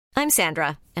I'm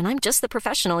Sandra, and I'm just the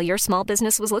professional your small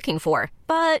business was looking for.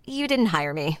 But you didn't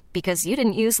hire me because you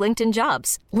didn't use LinkedIn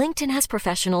Jobs. LinkedIn has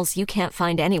professionals you can't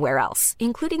find anywhere else,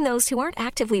 including those who aren't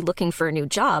actively looking for a new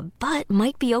job, but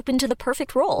might be open to the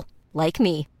perfect role, like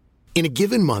me. In a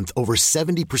given month, over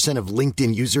 70% of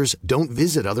LinkedIn users don't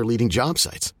visit other leading job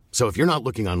sites. So if you're not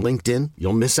looking on LinkedIn,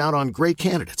 you'll miss out on great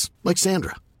candidates like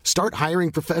Sandra. Start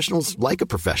hiring professionals like a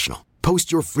professional.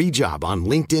 Post your free job on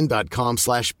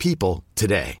linkedin.com/people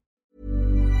today.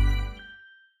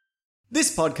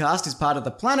 This podcast is part of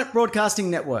the Planet Broadcasting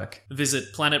Network.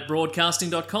 Visit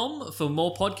planetbroadcasting.com for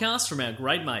more podcasts from our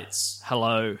great mates.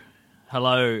 Hello.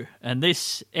 And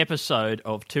this episode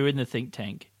of Two in the Think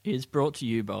Tank is brought to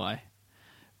you by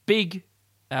big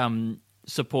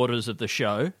supporters of the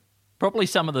show, probably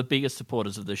some of the biggest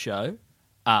supporters of the show,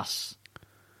 us.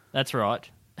 That's right.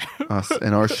 Us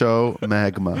and our show,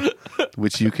 Magma,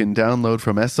 which you can download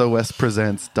from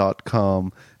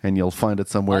sospresents.com, and you'll find it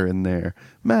somewhere in there.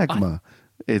 Magma.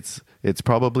 It's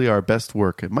probably our best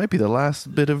work. It might be the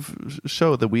last bit of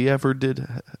show that we ever did.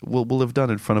 We'll have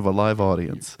done in front of a live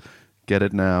audience. Get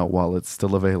it now while it's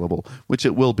still available, which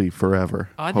it will be forever.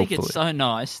 I think it's so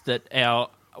nice that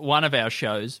one of our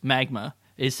shows, Magma,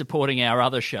 is supporting our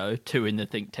other show, Two in the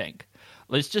Think Tank.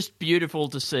 It's just beautiful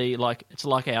to see. It's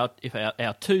like our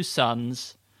two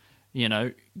sons,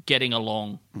 getting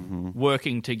along,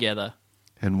 working together,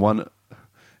 and one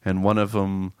of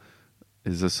them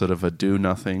is a sort of a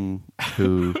do-nothing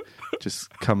who just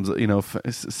comes,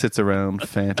 sits around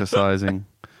fantasizing,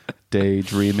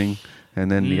 daydreaming, and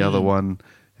then the other one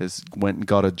went and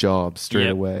got a job straight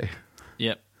away.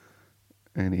 Yep.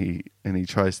 And he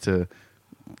tries to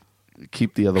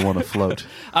keep the other one afloat.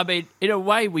 I mean, in a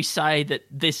way, we say that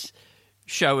this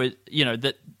show is,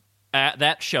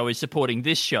 that show is supporting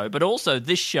this show, but also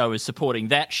this show is supporting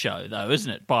that show, though,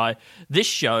 isn't it? By this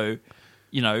show,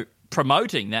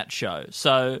 promoting that show.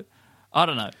 So I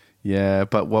don't know. Yeah,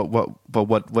 but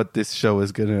what this show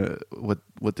is gonna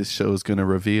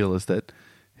reveal is that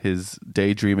his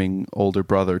daydreaming older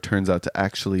brother turns out to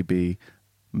actually be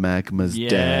Magma's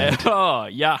dad. Oh,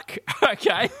 yuck.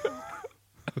 Okay.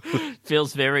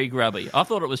 Feels very grubby. I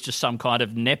thought it was just some kind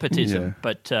of nepotism,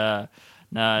 but no,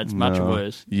 it's much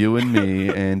worse. You and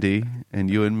me, Andy, and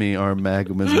you and me are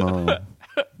Magma's mom.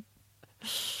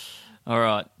 All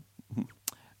right.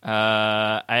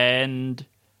 And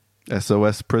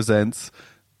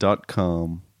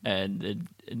sospresents.com. And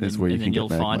is where you can you'll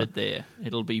get Magma. find it there.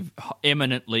 It'll be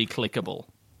eminently clickable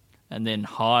and then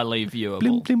highly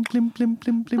viewable. Blim, blim, blim, blim,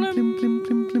 blim, blim, blim, blim,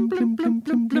 blim, blim, blim, blim,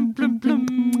 blim, blim, blim, blim.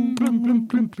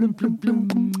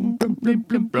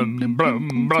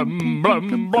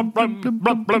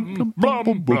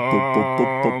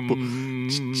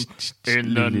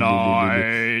 In the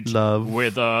night, love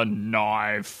with a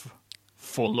knife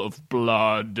full of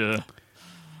blood.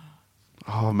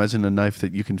 Oh, imagine a knife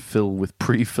that you can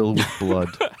pre-fill with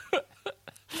blood.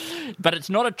 But it's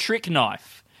not a trick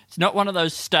knife. It's not one of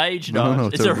those stage knives. No,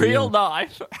 it's a real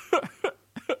knife.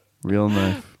 Real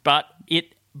knife. But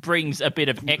it brings a bit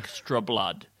of extra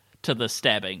blood to the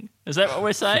stabbing. Is that what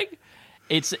we're saying?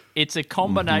 It's a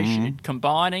combination,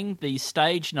 combining the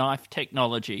stage knife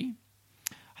technology.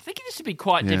 I think this would be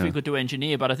quite difficult to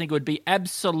engineer, but I think it would be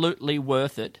absolutely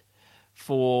worth it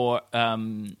for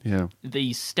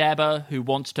the stabber who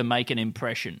wants to make an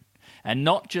impression, and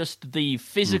not just the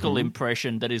physical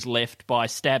impression that is left by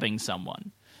stabbing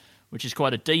someone, which is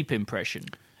quite a deep impression.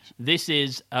 This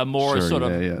is a more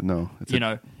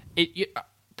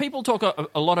people talk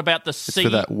a lot about the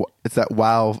scene. It's that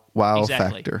wow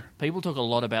factor. People talk a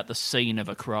lot about the scene of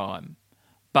a crime,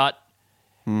 but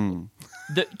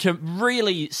to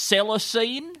really sell a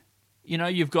scene,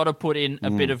 you've got to put in a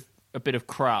bit of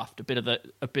craft, a bit of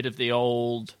the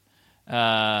old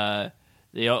that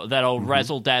old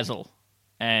razzle dazzle,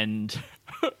 and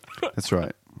that's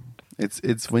right.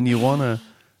 It's when you want to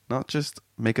not just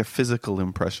make a physical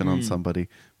impression on somebody,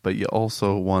 but you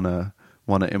also want to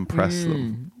impress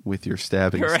them with your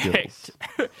stabbing skills.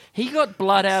 He got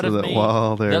blood out of me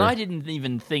that I didn't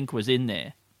even think was in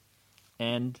there,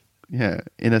 and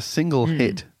in a single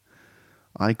hit,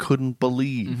 I couldn't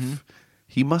believe.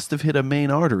 He must have hit a main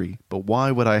artery, but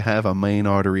why would I have a main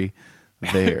artery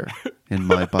there in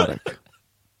my buttock?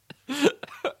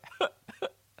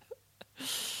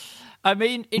 I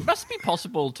mean, it must be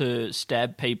possible to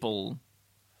stab people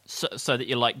so that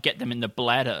you get them in the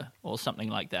bladder or something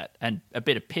like that, and a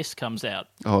bit of piss comes out,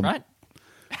 right?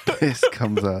 Piss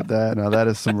comes out. That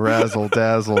is some razzle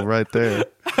dazzle right there.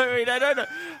 I mean,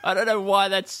 I don't know why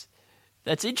that's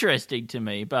interesting to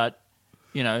me, but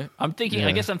I'm thinking.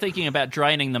 I guess I'm thinking about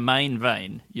draining the main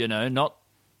vein. Not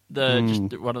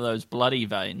just one of those bloody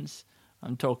veins.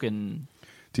 I'm talking.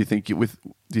 Do you think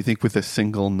with a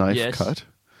single knife cut,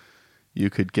 you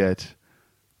could get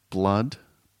blood,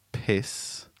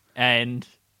 piss, and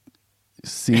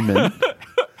semen,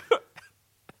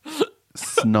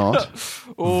 snot,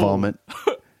 vomit,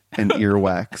 and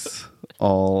earwax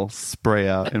all spray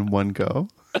out in one go?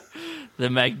 The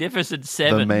Magnificent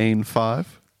Seven. The main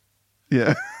five?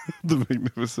 Yeah. The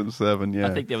Magnificent Seven, yeah.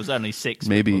 I think there was only 6.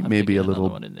 Maybe a little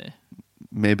one in there.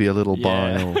 Maybe a little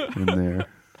bile in there.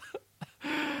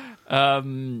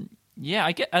 Yeah,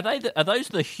 I get. Are those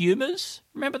the humours?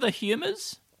 Remember the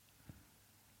humours?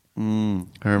 I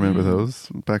remember those.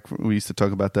 We used to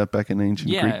talk about that back in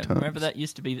ancient Greek times. Remember that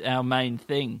used to be our main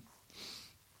thing.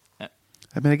 I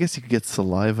mean, I guess you could get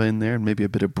saliva in there and maybe a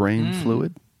bit of brain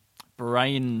fluid.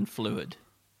 Brain fluid,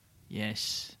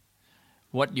 yes.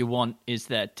 What you want is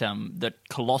that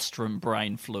colostrum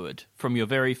brain fluid from your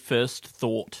very first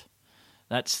thought.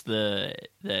 That's the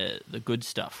good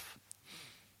stuff.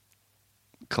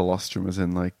 Colostrum is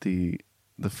in like the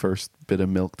first bit of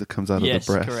milk that comes out of the breast.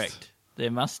 Yes, correct.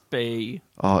 There must be.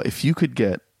 Oh, if you could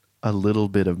get a little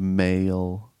bit of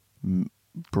male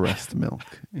breast milk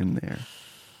in there.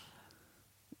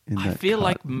 I feel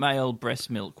like male breast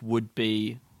milk would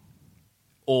be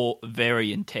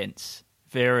very intense,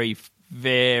 very,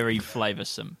 very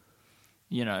flavoursome.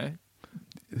 You know.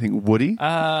 You think woody?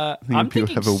 I'm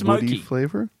thinking have a smoky. woody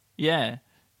flavour? Yeah.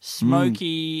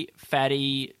 Smoky,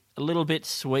 fatty, a little bit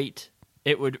sweet.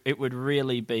 It would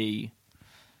really be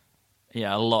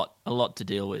a lot to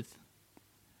deal with.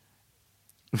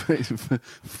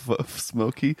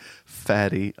 Smoky,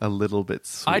 fatty, a little bit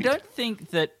sweet. I don't think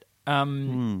that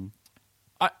I've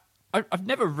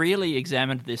never really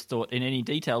examined this thought in any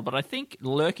detail, but I think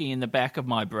lurking in the back of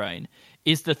my brain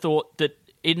is the thought that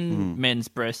in men's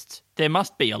breasts there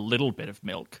must be a little bit of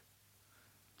milk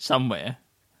somewhere.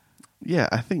 Yeah,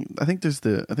 I think this is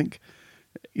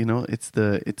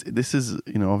obviously this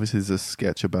is a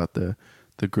sketch about the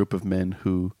group of men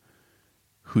who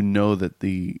know that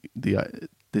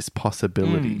this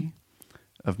possibility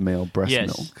of male breast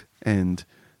milk and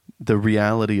the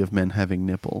reality of men having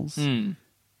nipples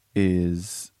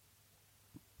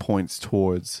points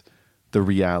towards the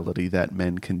reality that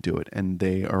men can do it, and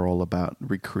they are all about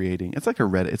recreating. It's like a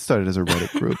Reddit. It started as a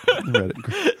Reddit group.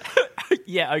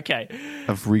 Yeah, okay.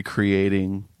 Of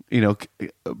recreating,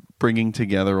 bringing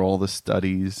together all the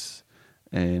studies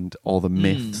and all the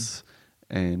myths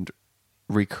and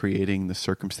recreating the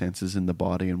circumstances in the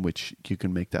body in which you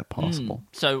can make that possible.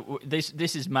 So this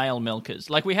is male milkers.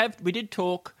 Like we did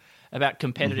talk about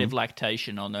competitive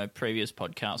lactation on a previous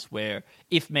podcast, where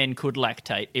if men could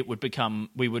lactate, it would become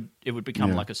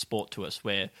like a sport to us,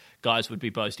 where guys would be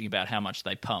boasting about how much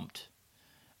they pumped.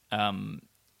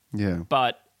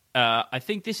 But I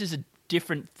think this is a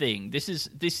different thing. This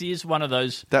is one of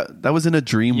those that was in a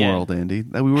dream world, Andy.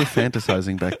 That we were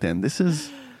fantasizing back then. This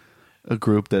is a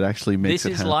group that actually makes it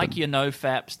happen. This is like your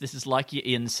no-faps. This is like your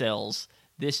incels.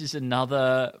 This is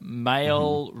another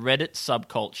male Reddit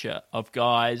subculture of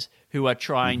guys who are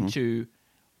trying to,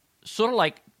 sort of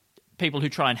like people who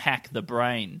try and hack the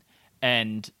brain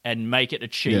and make it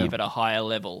achieve at a higher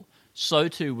level. So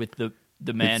too with the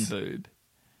man boob.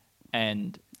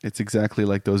 And it's exactly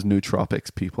like those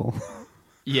nootropics people.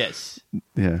 Yes.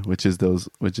 Yeah, which is those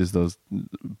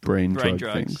brain drug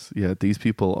things. Yeah, these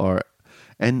people are,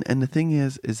 and the thing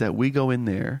is that we go in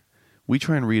there, we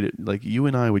try and read it, like you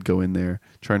and I would go in there,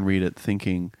 try and read it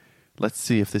thinking, let's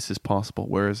see if this is possible.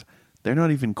 Whereas they're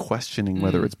not even questioning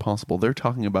whether it's possible. They're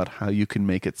talking about how you can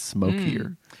make it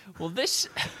smokier. Well, this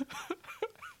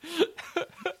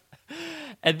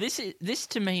and this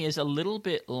to me is a little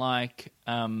bit like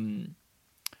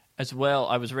as well.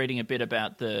 I was reading a bit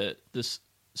about this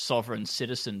sovereign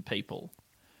citizen people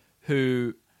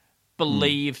who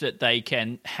believe that they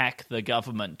can hack the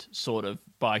government sort of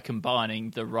by combining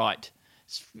the right.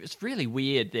 It's really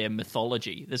weird, their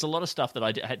mythology. There's a lot of stuff that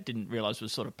I didn't realize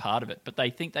was sort of part of it, but they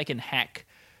think they can hack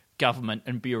government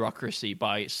and bureaucracy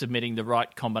by submitting the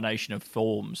right combination of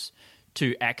forms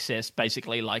to access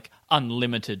basically like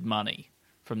unlimited money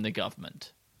from the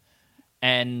government.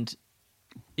 And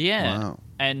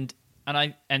and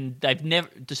they've never,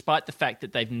 despite the fact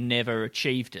that they've never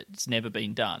achieved it, it's never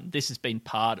been done. This has been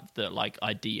part of the like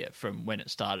idea from when it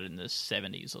started in the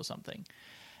 70s or something.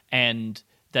 And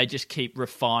they just keep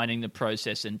refining the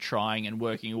process and trying and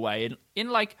working away in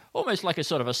like almost like a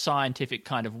sort of a scientific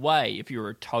kind of way. If you were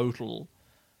a total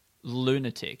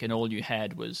lunatic and all you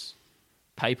had was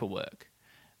paperwork.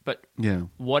 But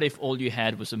what if all you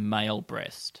had was a male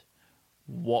breast?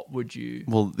 What would you?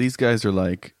 Well, these guys are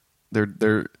like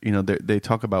they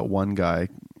talk about one guy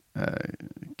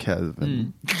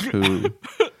Kevin,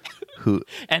 who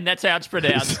And that's how it's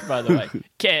pronounced, by the way.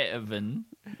 Kevin.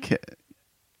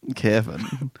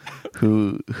 Kevin,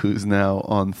 who's now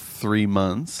on 3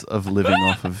 months of living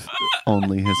off of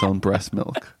only his own breast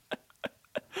milk.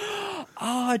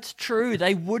 Oh, it's true.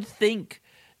 They would think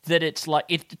that it's like,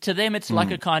 to them, it's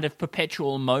like a kind of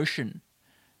perpetual motion.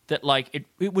 That like it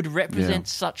would represent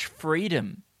such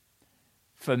freedom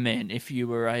for men if you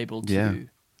were able to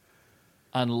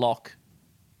unlock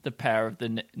the power of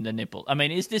the nipple. I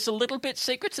mean, is this a little bit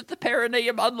Secrets of the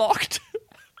Perineum Unlocked?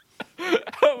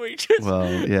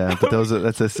 Well, yeah, but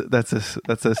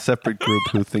that's a separate group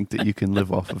who think that you can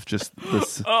live off of just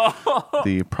this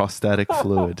the prostatic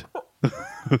fluid.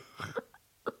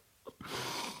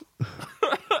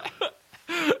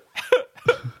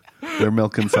 They're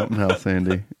milking something else,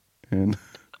 Andy. And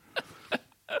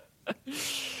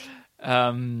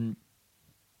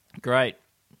great.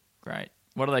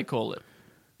 What do they call it?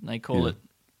 They call it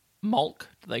milk.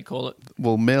 Do they call it?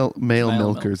 Well, male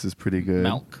milkers milk. is pretty good.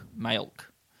 Milk.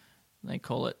 They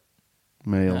call it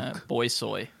Milk. boy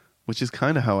soy, which is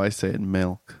kind of how I say it.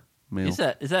 Milk. Is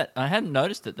that? I hadn't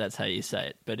noticed that that's how you say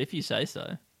it, but if you say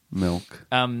so, milk.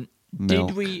 Milk.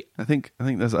 Did we? I think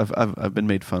that's I've been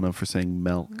made fun of for saying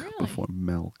milk before.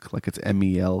 Milk, like it's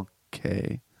MELK.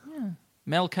 Yeah.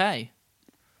 Mel K.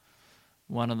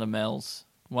 One of the Mels,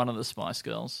 one of the Spice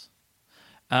Girls.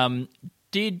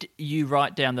 Did you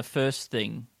write down the first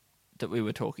thing that we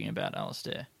were talking about,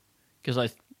 Alistair?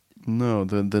 Because no,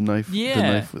 the knife. Yeah. The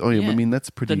knife. Oh yeah, I mean that's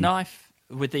pretty. The knife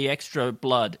with the extra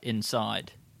blood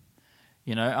inside.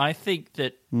 You know, I think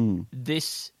that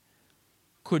this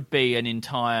could be an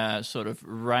entire sort of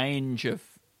range of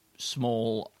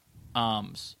small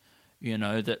arms, you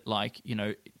know, that like, you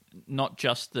know, not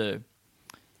just the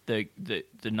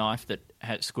knife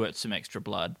that squirts some extra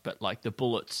blood, but like the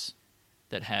bullets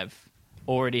that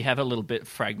already have a little bit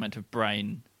fragment of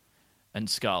brain and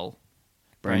skull,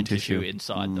 brain tissue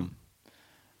inside them.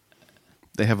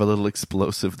 They have a little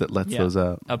explosive that lets those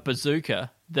out. A bazooka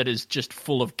that is just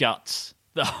full of guts.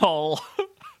 The whole...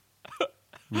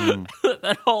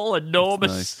 that whole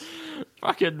enormous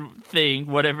fucking thing,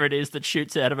 whatever it is that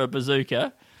shoots out of a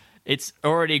bazooka, it's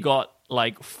already got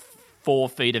like 4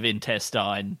 feet of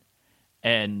intestine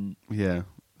and a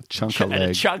chunk of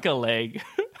leg.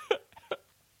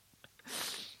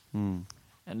 And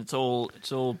it's all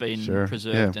been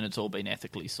preserved and it's all been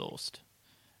ethically sourced.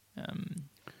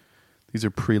 These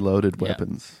are preloaded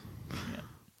weapons. Yeah.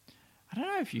 I don't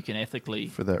know if you can ethically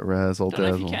for that razzle dazzle. I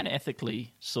don't know if you can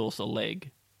ethically source a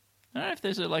leg. I don't know if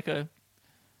there's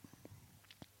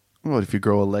What if you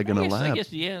grow a leg in a lab? I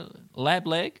guess, lab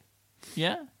leg.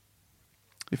 Yeah.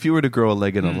 If you were to grow a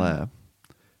leg in a lab,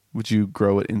 would you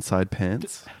grow it inside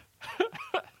pants?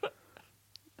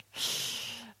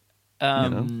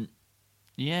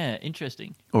 Yeah,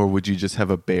 interesting. Or would you just have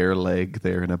a bare leg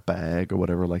there in a bag or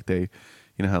whatever? Like you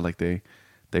know how like they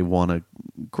want to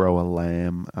grow a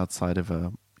lamb outside of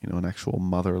an actual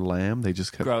mother lamb. They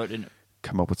just grow it in.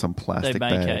 Come up with some plastic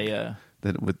bag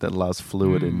that allows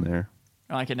fluid in there,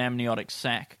 like an amniotic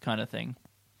sac kind of thing.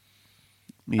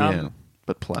 Yeah,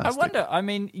 but plastic. I wonder. I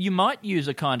mean, you might use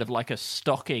a kind of like a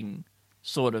stocking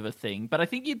sort of a thing, but I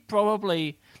think you'd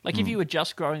probably like if you were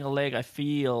just growing a leg. I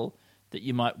feel that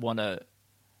you might want to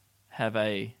have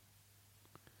a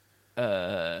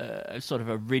sort of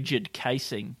a rigid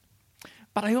casing.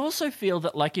 But I also feel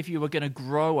that, like, if you were going to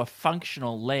grow a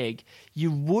functional leg,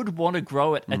 you would want to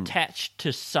grow it attached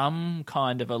to some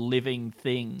kind of a living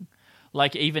thing.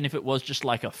 Like, even if it was just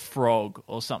like a frog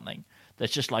or something.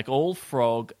 That's just like all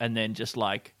frog and then just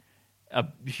like a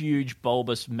huge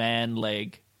bulbous man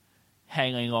leg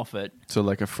hanging off it. So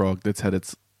like a frog that's had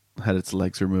its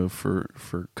legs removed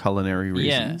for culinary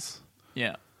reasons.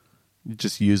 Yeah. You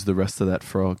just use the rest of that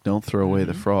frog. Don't throw away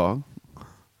the frog.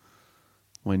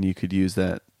 When you could use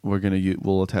that,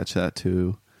 we'll attach that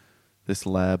to this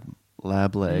lab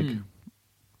leg.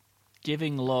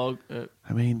 Giving log.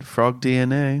 I mean, frog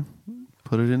DNA.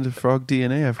 Put it into frog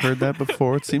DNA. I've heard that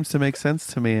before. It seems to make sense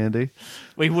to me, Andy.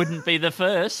 We wouldn't be the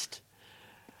first.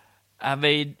 I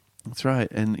mean, that's right.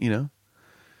 And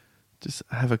just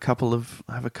have a couple of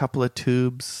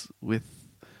tubes with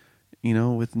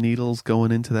needles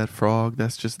going into that frog.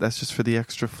 That's just for the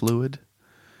extra fluid.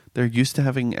 They're used to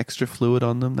having extra fluid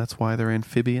on them. That's why they're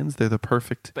amphibians. They're the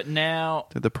perfect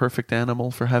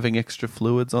animal for having extra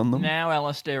fluids on them. Now,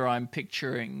 Alistair, I'm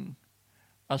picturing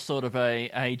a sort of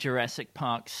a Jurassic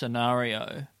Park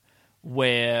scenario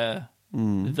where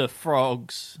the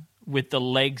frogs with the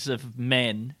legs of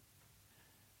men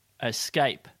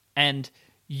escape, and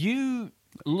you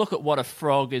look at what a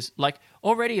frog is like.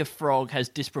 Already a frog has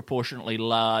disproportionately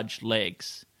large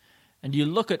legs. And you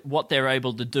look at what they're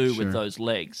able to do with those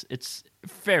legs. It's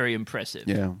very impressive.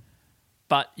 Yeah.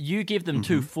 But you give them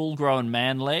two full-grown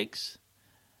man legs,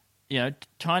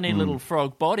 tiny little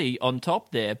frog body on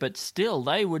top there, but still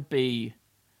they would be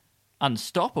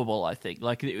unstoppable, I think.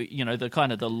 Like, the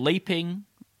kind of the leaping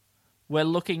we're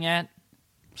looking at.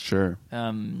 Sure.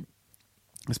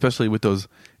 Especially with those,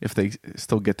 if they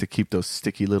still get to keep those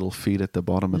sticky little feet at the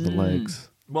bottom of the legs.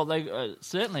 Well, they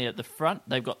certainly at the front,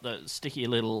 they've got the sticky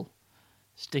little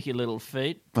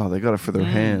feet. Oh, they got it for their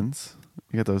hands.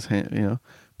 You got those hands,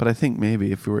 But I think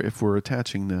maybe if we're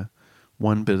attaching the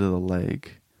one bit of the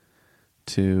leg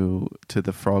to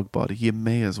the frog body, you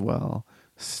may as well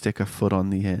stick a foot on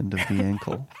the end of the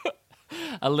ankle.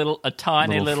 a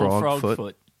tiny little frog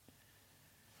foot.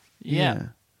 Yeah.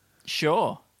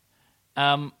 Sure.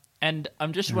 And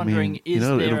I'm just wondering,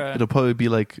 it'll probably be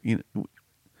like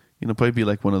probably be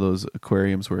like one of those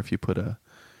aquariums where if you put a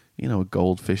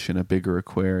goldfish in a bigger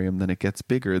aquarium, then it gets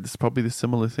bigger. This is probably the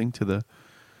similar thing to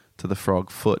the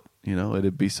frog foot.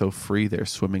 It'd be so free there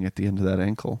swimming at the end of that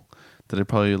ankle that it'd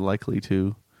probably likely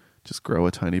to just grow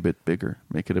a tiny bit bigger,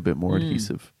 make it a bit more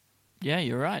adhesive. Yeah,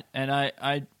 you're right. And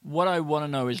I what I want to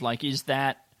know is like, is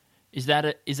that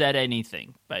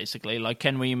anything basically? Like,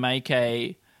 can we make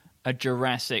a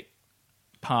Jurassic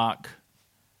Park,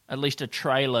 at least a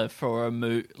trailer for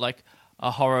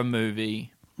a horror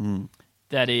movie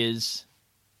that is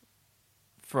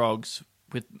frogs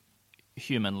with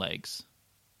human legs?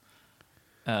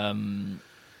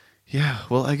 Yeah,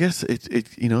 well, I guess it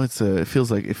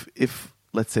feels like if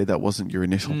let's say that wasn't your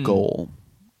initial goal,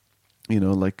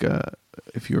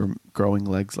 if you're growing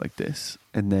legs like this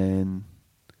and then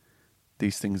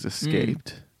these things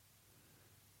escaped,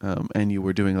 and you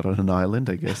were doing it on an island,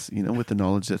 I guess, with the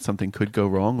knowledge that something could go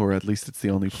wrong, or at least it's the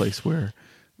only place where,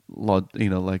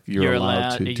 you're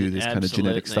allowed to do this kind of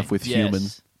genetic stuff with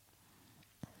humans.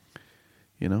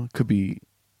 It could be,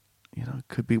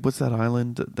 what's that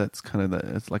island that's kind of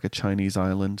it's like a Chinese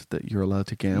island that you're allowed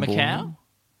to gamble Macau? on?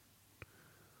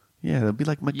 Yeah, it'd be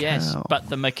like Macau. Yes, but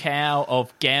the Macau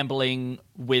of gambling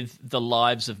with the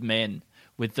lives of men,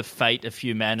 with the fate of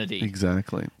humanity.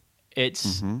 Exactly.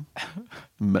 It's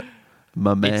my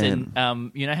man.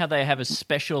 It's how they have a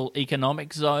special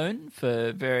economic zone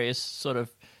for various sort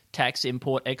of tax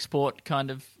import-export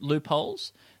kind of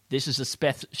loopholes. This is a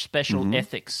special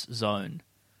ethics zone.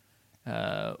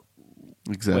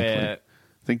 Exactly. Where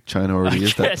I think China already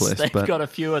is that place. They've got a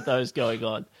few of those going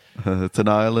on. It's an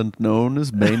island known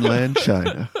as mainland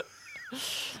China.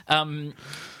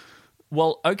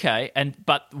 Well, okay,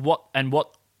 but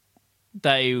what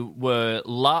they were,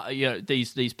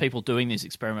 these people doing these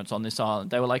experiments on this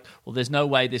island, they were like, well, there's no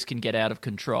way this can get out of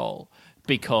control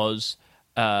because,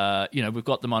 we've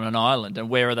got them on an island, and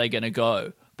where are they going to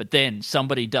go? But then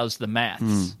somebody does the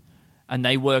maths, and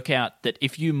they work out that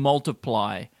if you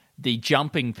multiply the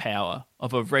jumping power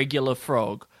of a regular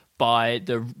frog by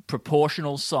the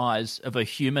proportional size of a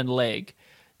human leg,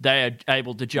 they are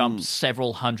able to jump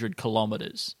several hundred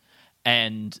kilometers,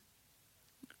 and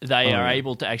they are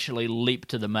able to actually leap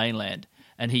to the mainland.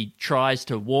 And he tries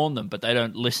to warn them, but they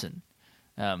don't listen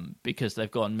because they've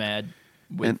gone mad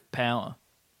with power.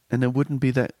 And it wouldn't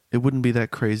be that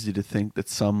crazy to think that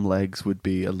some legs would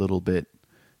be a little bit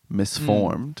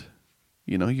misformed.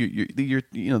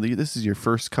 This is your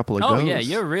first couple of goes. Oh yeah,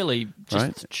 you're really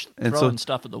just throwing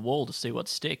stuff at the wall to see what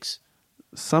sticks.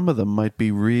 Some of them might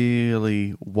be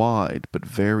really wide but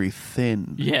very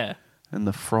thin. Yeah. And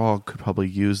the frog could probably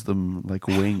use them like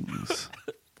wings.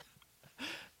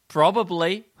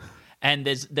 Probably. And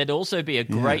there'd also be a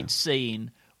great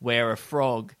scene where a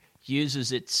frog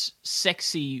uses its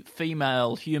sexy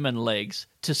female human legs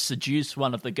to seduce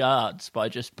one of the guards by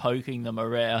just poking them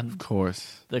around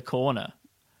the corner.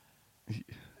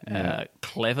 Yeah.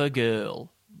 Clever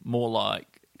girl, more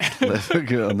like. Clever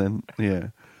girl, and then, yeah.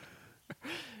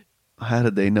 How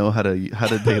did they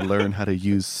learn how to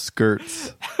use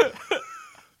skirts?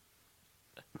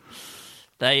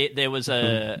 There was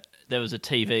a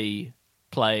TV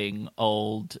playing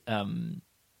old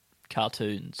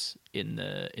cartoons in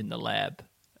the lab,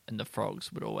 and the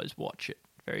frogs would always watch it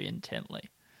very intently.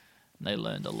 And they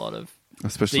learned a lot of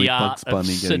especially the Bugs art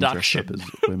Bunny of getting seduction. dressed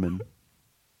up as women.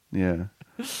 Yeah,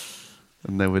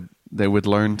 and they would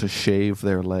learn to shave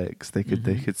their legs. They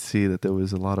could see that there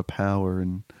was a lot of power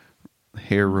in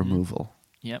hair removal.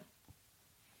 Yep.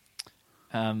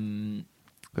 I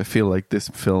feel like this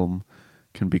film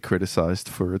can be criticized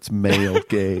for its male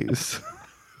gaze.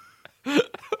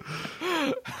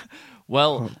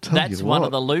 Well, that's one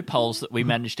of the loopholes that we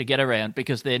managed to get around,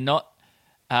 because they're not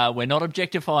We're not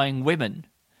objectifying women.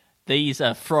 These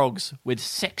are frogs with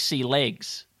sexy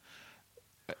legs.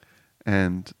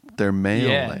 And they're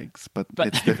male legs, but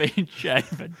they've been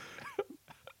shaven.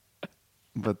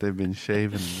 But they've been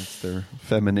shaven. It's their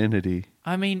femininity.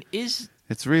 I mean, it's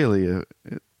really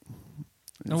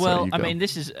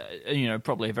this is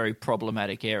probably a very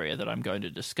problematic area that I'm going to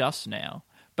discuss now.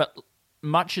 But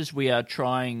much as we are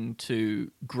trying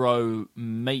to grow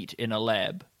meat in a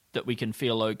lab that we can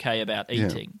feel okay about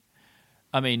eating,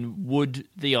 I mean, would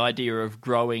the idea of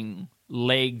growing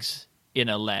legs in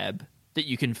a lab that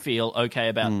you can feel okay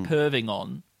about perving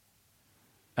on,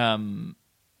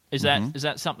 is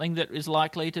that something that is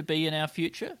likely to be in our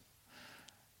future?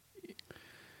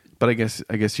 But I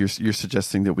guess you're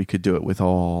suggesting that we could do it with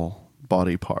all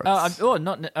body parts. I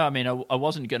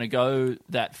wasn't going to go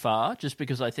that far, just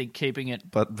because I think keeping it.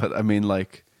 But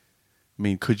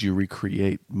could you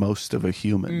recreate most of a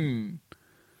human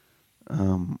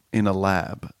in a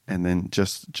lab, and then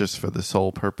just for the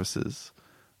sole purposes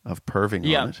of perving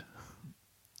on it?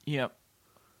 Yep.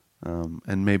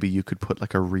 And maybe you could put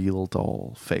like a real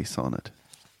doll face on it.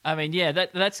 I mean, yeah,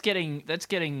 that's getting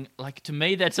like, to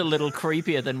me, that's a little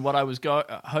creepier than what I was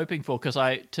hoping for, because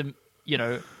I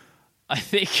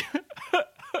think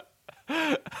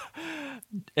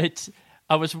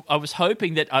I was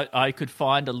hoping that I could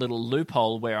find a little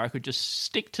loophole where I could just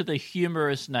stick to the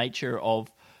humorous nature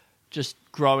of just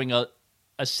growing a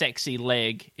sexy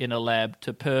leg in a lab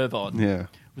to perv on,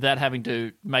 without having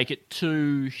to make it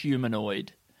too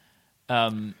humanoid.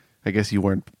 I guess you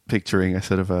weren't picturing a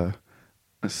sort of a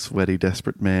sweaty,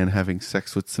 desperate man having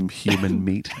sex with some human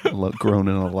meat grown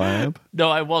in a lab. No,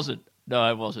 I wasn't.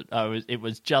 It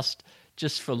was just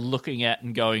for looking at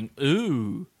and going,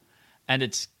 ooh, and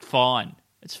it's fine.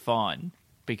 It's fine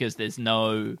because it's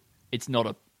not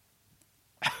a.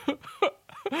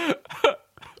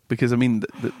 Because I mean,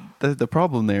 the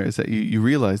problem there is that you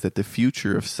realize that the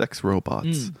future of sex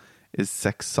robots is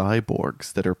sex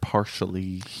cyborgs that are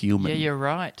partially human. Yeah, you're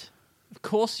right. Of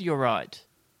course, you're right.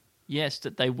 Yes,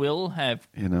 that they will have,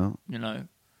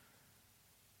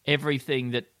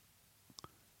 everything that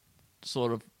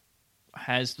sort of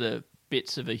has the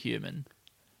bits of a human,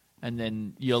 and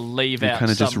then you'll leave out kind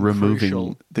of some just removing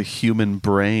crucial... the human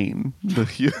brain.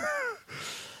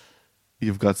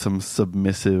 You've got some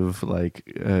submissive,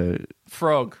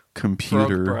 frog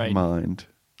computer frog mind.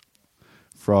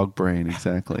 Frog brain,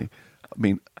 exactly. I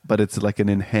mean, but it's like an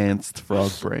enhanced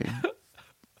frog brain.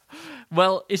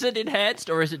 Well, is it enhanced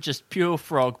or is it just pure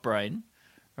frog brain,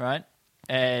 right?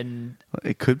 And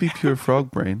it could be pure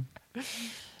frog brain,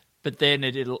 but then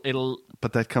it'll.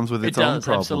 But that comes with its own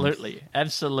problems.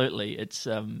 Absolutely. It's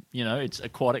it's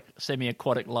aquatic,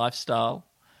 semi-aquatic lifestyle.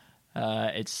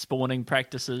 It's spawning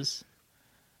practices.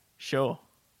 Sure.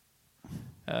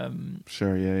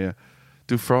 Sure. Yeah.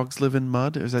 Do frogs live in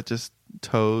mud, or is that just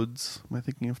toads? Am I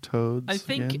thinking of toads? I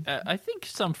think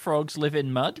some frogs live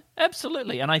in mud.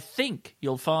 Absolutely, and I think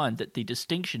you'll find that the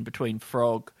distinction between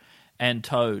frog and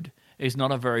toad is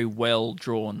not a very well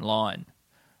drawn line.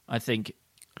 I think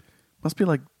must be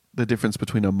like the difference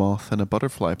between a moth and a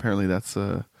butterfly. Apparently, that's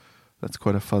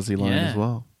quite a fuzzy line as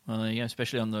well. Well, yeah,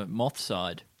 especially on the moth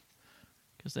side,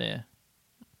 because they're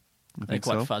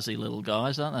quite fuzzy little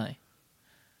guys, aren't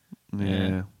they?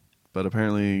 Yeah. But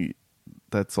apparently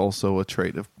that's also a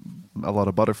trait of a lot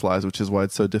of butterflies, which is why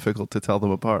it's so difficult to tell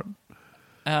them apart.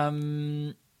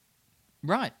 Right.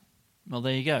 Well,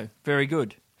 there you go. Very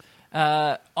good.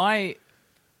 How do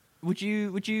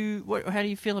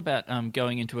you feel about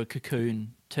going into a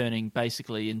cocoon, turning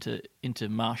basically into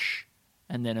mush,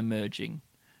 and then emerging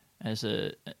as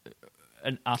an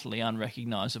utterly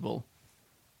unrecognizable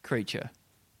creature?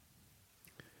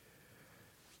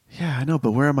 Yeah, I know,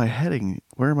 but where am I heading?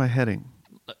 What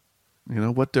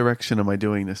direction am I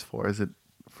doing this for? Is it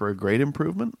for a great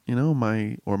improvement? Am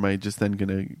I just then going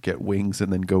to get wings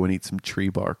and then go and eat some tree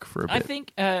bark for a bit? I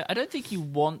think I don't think you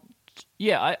want.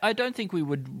 Yeah, I don't think we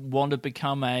would want to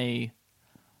become a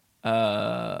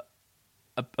butterfly.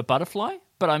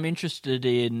 But I'm interested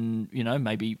in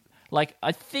maybe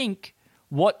I think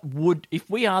what would, if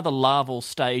we are the larval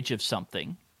stage of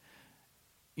something.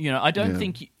 I don't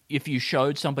think. If you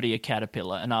showed somebody a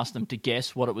caterpillar and asked them to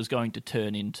guess what it was going to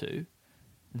turn into,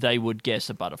 they would guess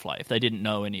a butterfly if they didn't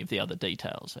know any of the other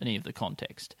details, any of the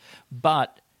context.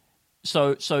 But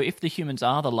so if the humans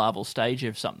are the larval stage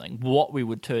of something, what we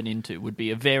would turn into would be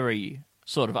a very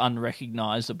sort of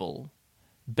unrecognizable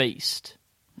beast.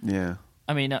 Yeah.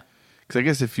 I mean... because I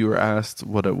guess if you were asked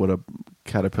what a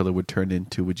caterpillar would turn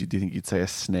into, do you think you'd say a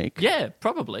snake? Yeah,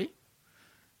 probably.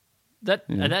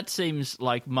 That seems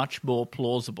like much more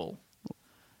plausible.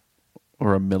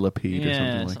 or a millipede or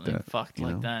Yeah, something like that. fucked you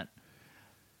like know? that.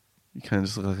 You kind of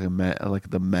just look like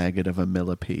the maggot of a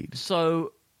millipede.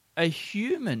 So a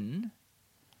human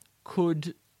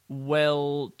could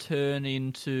well turn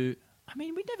into... I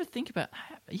mean, we never think about...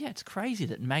 Yeah, it's crazy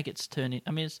that maggots turn in...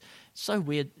 I mean, it's so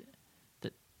weird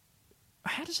that...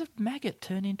 How does a maggot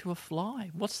turn into a fly?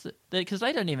 What's the... Because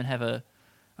they don't even have a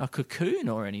cocoon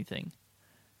or anything.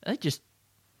 They just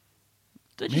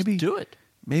do it.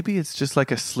 Maybe it's just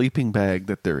like a sleeping bag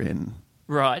that they're in.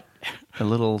 Right. A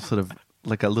little sort of...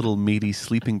 like a little meaty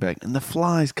sleeping bag. And the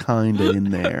fly's kind of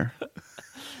in there.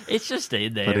 It's just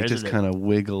in there, But it just kind of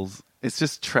wiggles. It's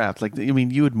just trapped. Like, I mean,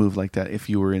 you would move like that if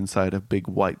you were inside a big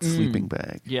white sleeping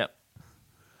bag. Yep.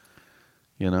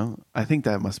 You know? I think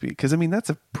that must be... because, I mean,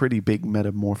 that's a pretty big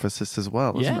metamorphosis as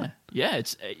well, isn't it? Yeah,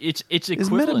 it's equivalent.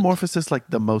 Is metamorphosis like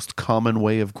the most common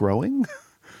way of growing?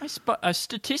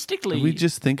 Statistically Do we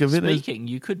just think of it as... speaking,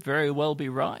 you could very well be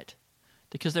right.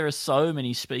 Because there are so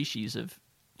many species of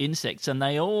insects, and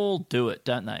they all do it,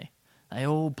 don't they? They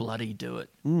all bloody do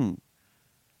it.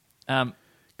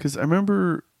 Because I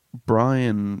remember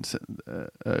Brian,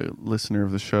 a listener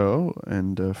of the show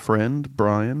and a friend,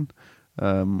 Brian,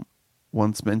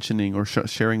 once mentioning or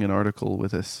sharing an article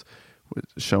with us,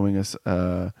 showing us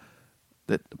that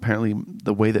apparently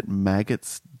the way that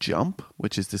maggots jump,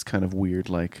 which is this kind of weird,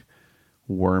 like,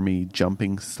 wormy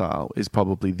jumping style, is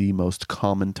probably the most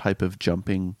common type of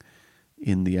jumping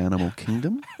in the animal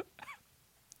kingdom.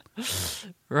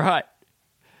 Right.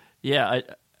 Yeah.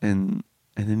 And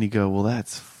then you go, well,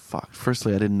 that's fucked.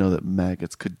 Firstly, I didn't know that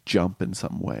maggots could jump in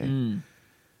some way.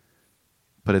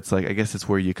 But it's like, I guess it's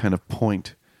where you kind of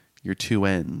point your two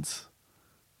ends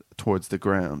towards the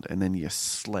ground, and then you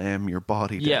slam your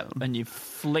body down. And you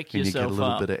flick and yourself you get a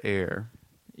little up. bit of air.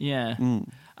 Yeah.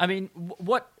 I mean,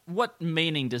 what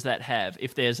meaning does that have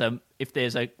if there's a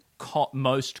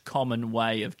most common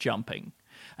way of jumping?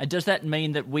 And does that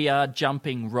mean that we are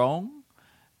jumping wrong?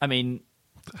 I mean...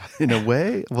 In a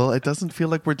way, well, it doesn't feel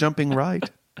like we're jumping right.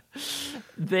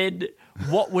 Then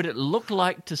what would it look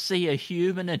like to see a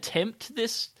human attempt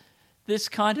this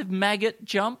kind of maggot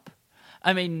jump?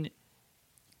 I mean,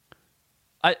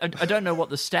 I don't know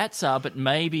what the stats are, but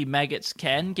maybe maggots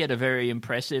can get a very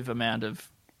impressive amount of...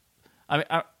 I mean,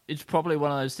 it's probably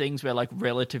one of those things where, like,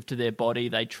 relative to their body,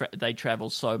 they travel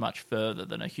so much further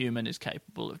than a human is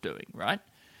capable of doing, right?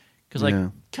 Because I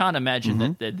can't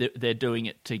imagine that they're doing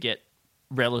it to get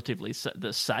relatively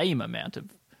the same amount of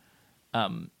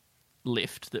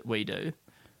lift that we do.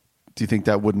 Do you think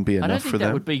that wouldn't be enough for them? I don't think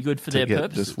that would be good for their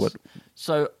purposes. Just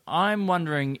So I'm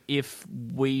wondering if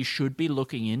we should be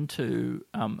looking into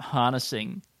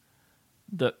harnessing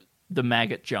the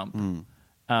maggot jump.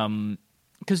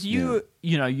 Because you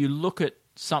look at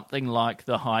something like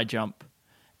the high jump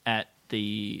at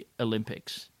the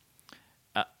Olympics.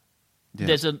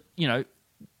 There's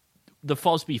the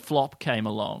Fosby flop came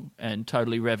along and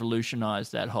totally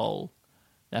revolutionized that whole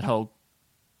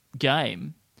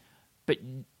game. But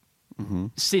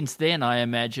since then, I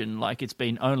imagine, like, it's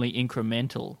been only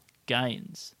incremental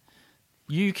gains.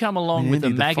 You come along with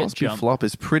a maggot jump. The Fosby flop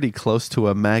is pretty close to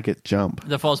a maggot jump.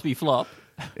 The Fosby flop.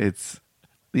 It's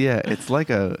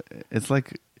like a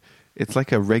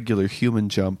regular human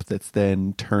jump that's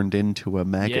then turned into a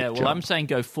maggot jump. Yeah, well, I'm saying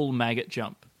go full maggot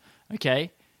jump.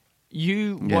 Okay?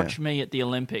 You watch me at the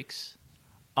Olympics.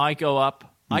 I go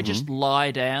up. I just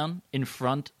lie down in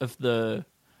front of the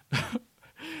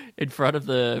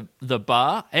the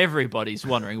bar. Everybody's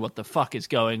wondering what the fuck is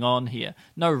going on here.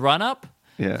 No run up.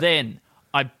 Yeah. Then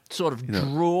I sort of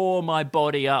draw my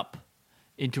body up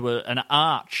into an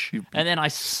arch, and then I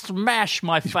smash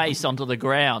my face onto the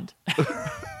ground.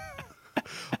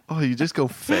 Oh, you just go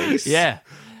face? Yeah.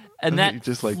 And that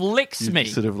just like, flicks me.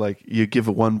 Sort of like you give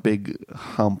it one big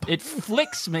hump. It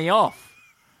flicks me off.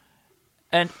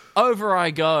 And over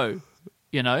I go,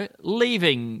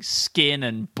 leaving skin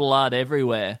and blood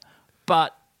everywhere.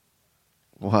 But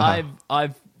wow.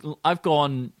 I've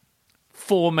gone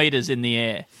 4 meters in the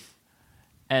air.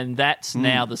 And that's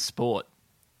now the sport.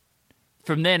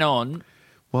 From then on,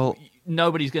 well,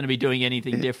 nobody's going to be doing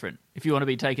anything different if you want to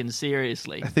be taken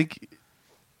seriously. I think,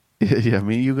 yeah, I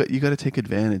mean, you got to take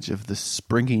advantage of the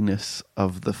springiness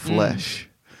of the flesh.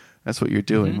 That's what you're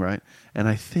doing, right? And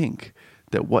I think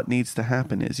that what needs to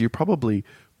happen is you're probably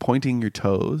pointing your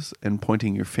toes and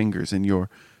pointing your fingers, and you're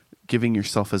giving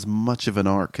yourself as much of an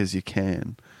arc as you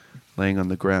can, laying on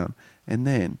the ground. And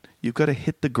then you've got to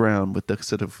hit the ground with the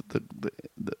sort of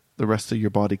the rest of your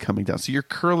body coming down. So you're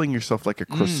curling yourself like a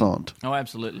croissant. Oh,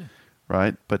 absolutely.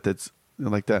 Right? But that's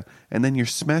like that. And then you're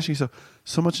smashing yourself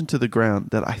so much into the ground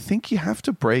that I think you have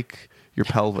to break your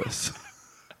pelvis.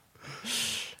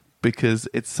 because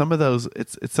it's some of those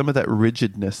it's some of that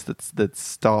rigidness that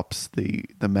stops the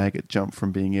maggot jump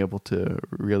from being able to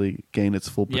really gain its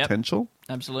full potential.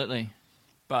 Absolutely.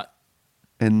 But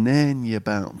and then you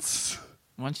bounce.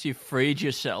 Once you've freed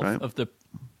yourself of the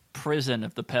prison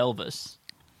of the pelvis.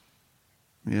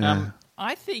 Yeah.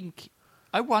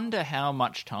 I wonder how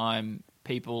much time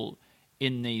people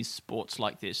in these sports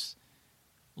like this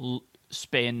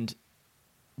spend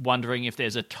wondering if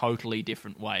there's a totally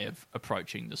different way of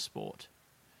approaching the sport.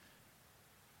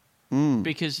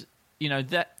 Because,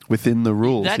 that... Within the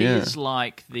rules, that is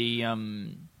like the,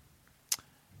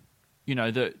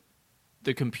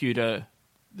 the computer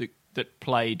that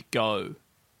played Go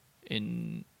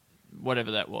in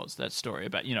whatever that was, that story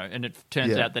about, and it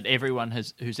turns out that everyone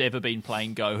who's ever been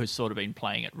playing Go has sort of been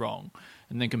playing it wrong.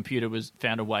 And the computer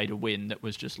found a way to win that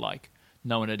was just like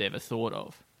no one had ever thought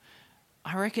of.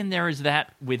 I reckon there is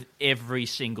that with every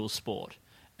single sport.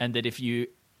 And that if you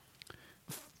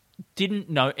didn't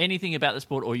know anything about the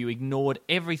sport or you ignored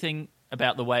everything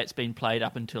about the way it's been played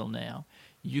up until now,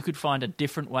 you could find a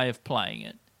different way of playing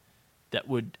it that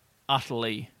would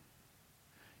utterly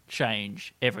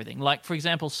change everything. Like, for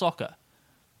example, soccer.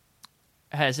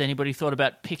 Has anybody thought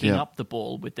about picking up the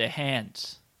ball with their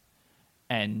hands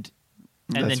and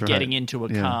then getting into a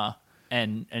car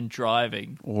and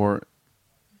driving? Or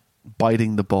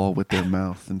biting the ball with their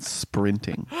mouth and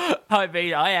sprinting. I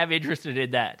mean, I am interested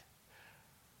in that.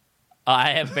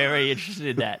 I am very interested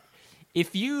in that.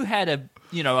 If you had a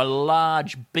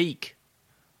large beak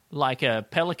like a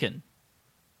pelican,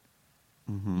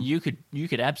 you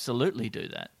could absolutely do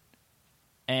that.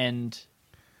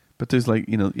 But there's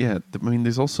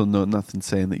there's also nothing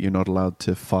saying that you're not allowed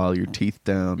to file your teeth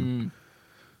down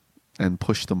and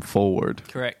push them forward.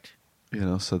 Correct.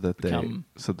 So that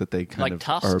they kind like of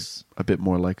tusks. are a bit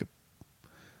more like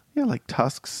like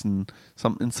tusks and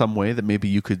in some way that maybe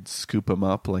you could scoop them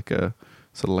up like a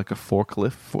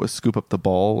forklift, or scoop up the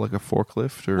ball like a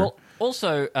forklift. Or well,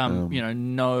 also,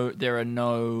 there are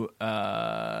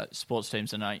no sports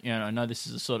teams, and I know this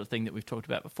is the sort of thing that we've talked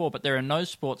about before, but there are no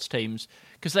sports teams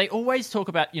because they always talk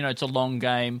about it's a long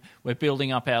game. We're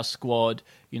building up our squad.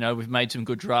 We've made some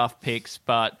good draft picks,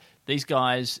 but these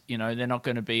guys, they're not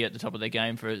going to be at the top of their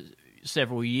game for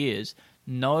several years.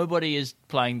 Nobody is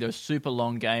playing the super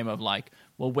long game of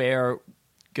we're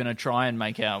going to try and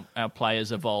make our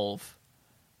players evolve,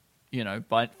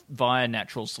 via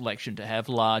natural selection to have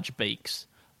large beaks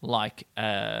like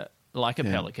a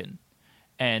pelican.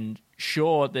 And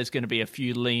sure, there's going to be a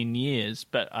few lean years,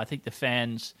 but I think the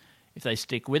fans, if they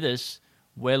stick with us,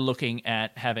 we're looking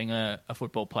at having a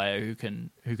football player who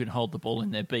can hold the ball in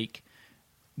their beak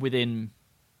within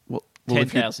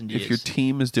 10,000 years. If your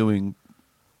team is doing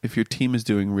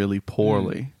really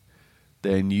poorly,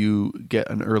 then you get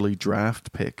an early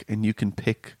draft pick, and you can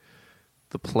pick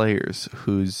the players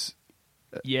whose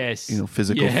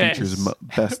physical features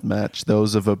best match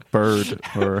those of a bird.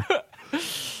 Or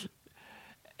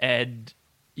and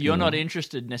you're not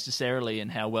interested necessarily in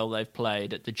how well they've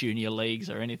played at the junior leagues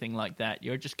or anything like that.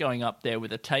 You're just going up there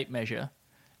with a tape measure,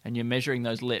 and you're measuring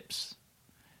those lips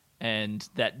and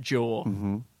that jaw.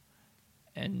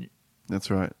 And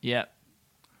that's right. Yeah.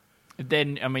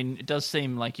 Then, it does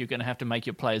seem like you're going to have to make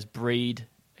your players breed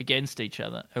against each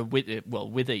other,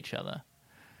 with each other.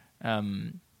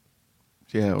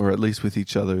 Or at least with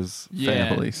each other's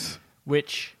families.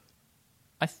 Which,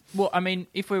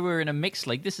 if we were in a mixed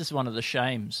league, this is one of the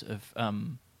shames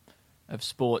of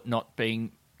sport not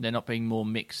being more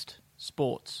mixed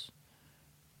sports.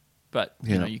 But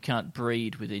you can't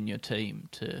breed within your team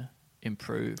to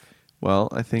improve. Well,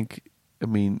 I think,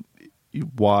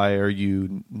 why are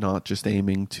you not just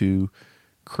aiming to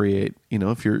create?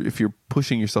 If you're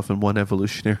pushing yourself in one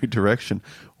evolutionary direction,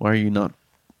 why are you not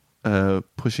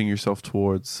pushing yourself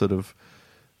towards sort of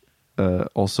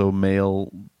also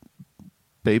male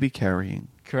baby carrying?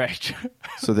 Correct.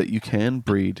 So that you can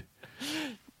breed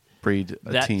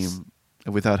a team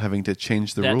without having to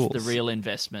change the rules. That's the real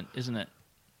investment, isn't it?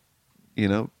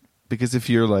 Because if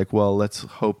you're like, well, let's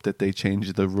hope that they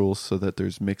change the rules so that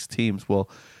there's mixed teams. Well,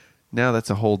 now that's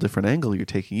a whole different angle you're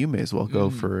taking. You may as well go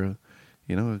for,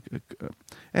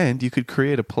 and you could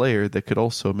create a player that could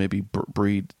also maybe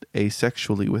breed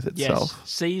asexually with itself. Yes,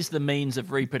 seize the means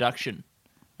of reproduction.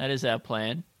 That is our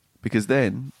plan. Because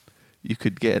then you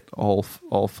could get all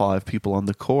five people on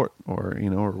the court, or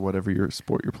or whatever your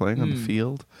sport you're playing on the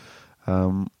field,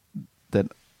 that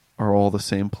are all the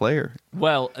same player.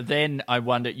 Well, then I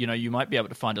wonder, you might be able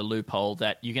to find a loophole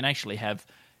that you can actually have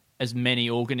as many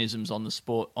organisms on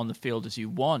the field as you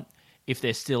want if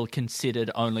they're still considered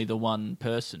only the one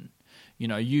person.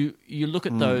 You look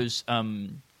at those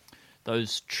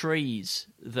those trees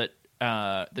that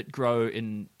grow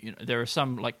in, there are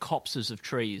some like copses of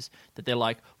trees that they're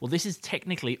like, well, this is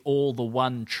technically all the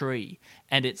one tree,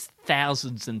 and it's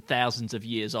thousands and thousands of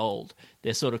years old.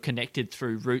 They're sort of connected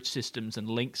through root systems and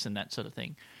links and that sort of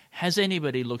thing. Has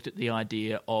anybody looked at the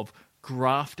idea of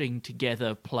grafting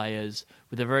together players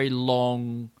with a very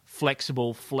long,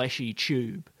 flexible, fleshy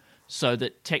tube so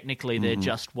that technically they're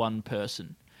just one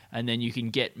person, and then you can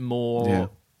get more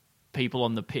people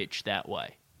on the pitch that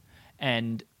way?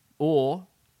 Or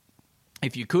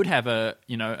if you could have a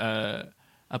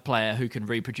player who can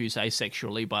reproduce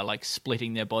asexually by like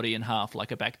splitting their body in half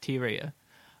like a bacteria,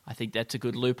 I think that's a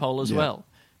good loophole as well,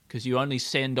 because you only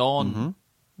send on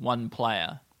one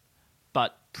player,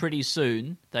 but pretty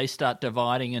soon they start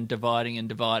dividing and dividing and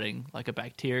dividing like a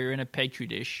bacteria in a petri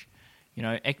dish.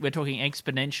 We're talking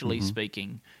exponentially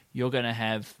speaking. You're going to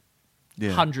have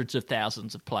hundreds of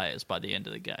thousands of players by the end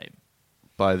of the game.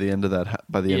 By the end of that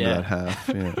half,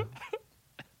 yeah.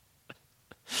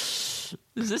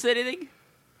 Is this anything?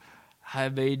 I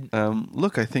mean,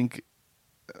 look, I think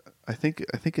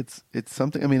it's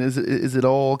something. I mean, is it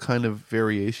all kind of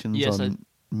variations on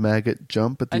maggot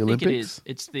jump at the Olympics?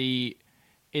 I think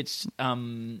it is.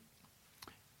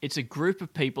 It's a group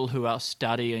of people who are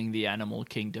studying the animal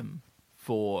kingdom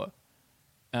for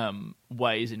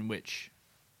ways in which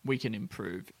we can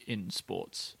improve in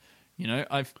sports.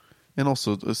 And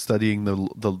also studying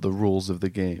the rules of the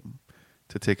game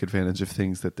to take advantage of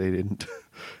things that they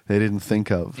didn't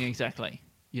think of. Exactly.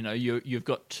 You've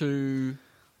got the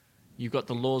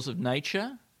laws of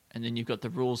nature, and then you've got the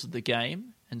rules of the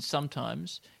game, and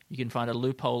sometimes you can find a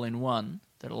loophole in one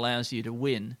that allows you to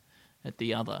win at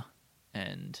the other,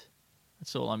 and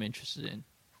that's all I'm interested in.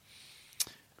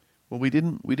 Well, we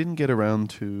didn't get around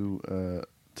to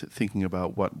thinking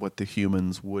about what the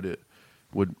humans would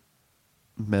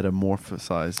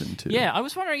metamorphosize into. Yeah, I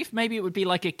was wondering if maybe it would be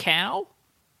like a cow.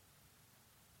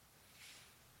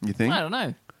 You think? I don't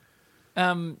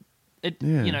know.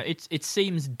 It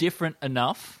seems different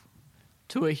enough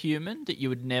to a human that you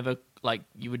would never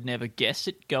guess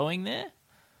it going there.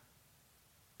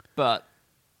 But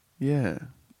yeah.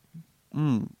 I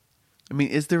mean,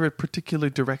 is there a particular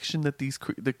direction that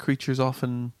the creatures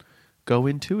often go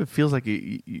into? It feels like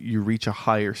you reach a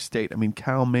higher state. I mean,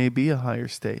 cow may be a higher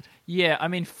state. Yeah, I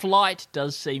mean, flight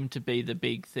does seem to be the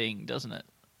big thing, doesn't it?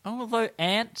 Although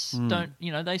ants don't,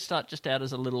 they start just out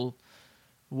as a little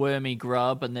wormy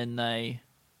grub, and then they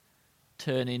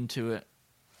turn into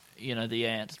the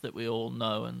ant that we all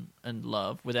know and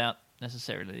love without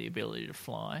necessarily the ability to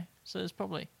fly. So there's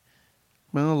probably...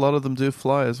 Well, a lot of them do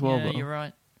fly as well, yeah, though. You're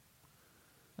right.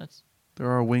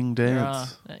 There are winged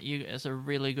ants. That's a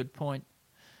really good point.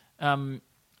 What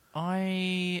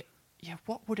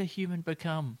would a human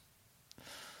become?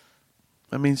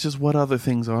 I mean, it's just what other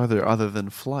things are there other than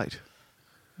flight?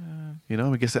 I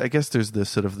guess there's this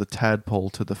sort of the tadpole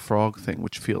to the frog thing,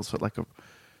 which feels like a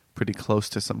pretty close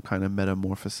to some kind of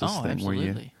metamorphosis thing,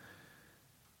 absolutely.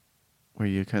 where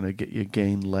you kind of you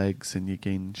gain legs and you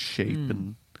gain shape,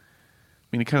 and I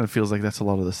mean, it kind of feels like that's a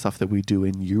lot of the stuff that we do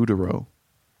in utero.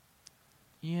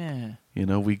 Yeah.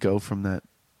 We go from that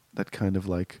kind of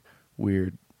like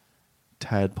weird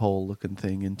tadpole looking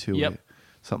thing into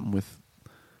something with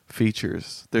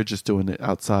features. They're just doing it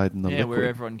outside in the liquid. Where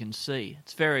everyone can see.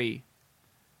 It's very,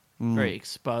 very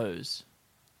exposed.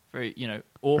 Very,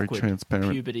 awkward, very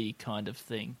transparent. Puberty kind of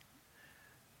thing.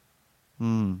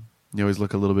 You always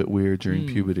look a little bit weird during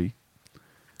puberty.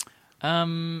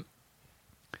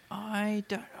 I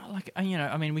don't like.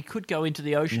 I mean, we could go into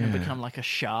the ocean and become like a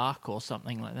shark or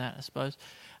something like that, I suppose.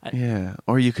 Yeah,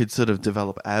 or you could sort of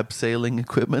develop abseiling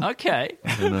equipment. Okay.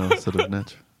 I don't know, sort of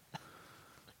natural.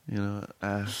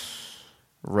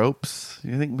 Ropes.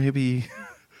 You think maybe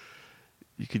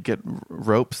you could get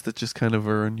ropes that just kind of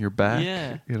are on your back?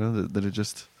 Yeah. That are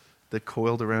just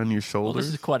coiled around your shoulders. Well,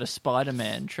 this is quite a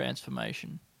Spider-Man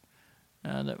transformation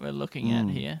that we're looking at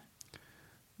here.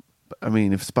 I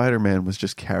mean, if Spider-Man was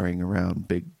just carrying around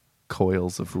big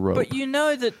coils of rope, but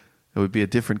that it would be a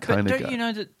different kind of guy. Don't you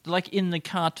know that, like in the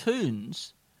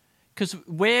cartoons, because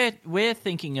we're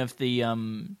thinking of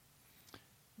the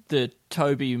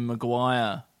Tobey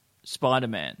Maguire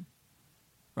Spider-Man,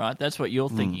 right? That's what you're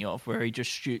thinking of, where he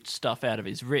just shoots stuff out of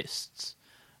his wrists.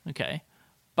 Okay,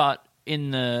 but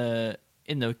in the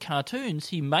cartoons,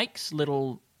 he makes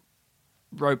little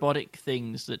robotic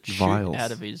things that shoot Vials.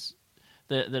 out of his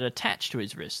that attach to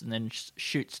his wrists and then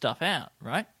shoot stuff out,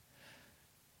 right?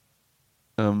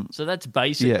 So that's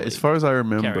basically as far as I carrying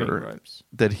remember, ropes.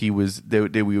 that he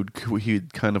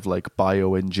had kind of like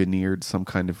bioengineered some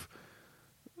kind of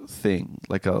thing,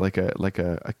 like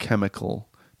a chemical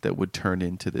that would turn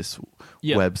into this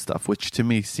Yeah. web stuff, which to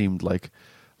me seemed like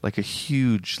a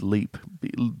huge leap,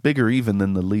 bigger even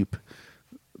than the leap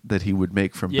that he would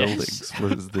make from Yes. buildings,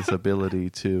 was this ability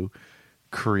to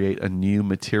create a new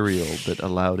material that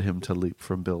allowed him to leap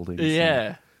from buildings.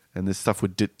 Yeah. And this stuff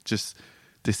would just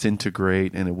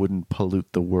disintegrate, and it wouldn't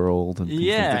pollute the world. And things like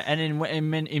Yeah, that.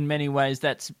 and in many ways,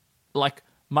 that's like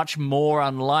much more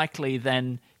unlikely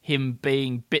than him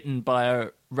being bitten by a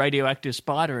radioactive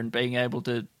spider and being able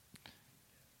to,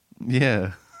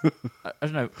 Yeah. I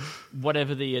don't know,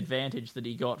 whatever the advantage that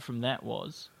he got from that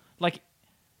was. Like,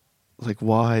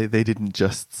 Why they didn't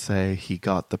just say he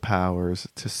got the powers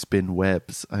to spin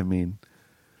webs. I mean,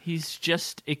 he's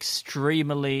just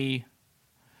extremely...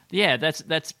 Yeah,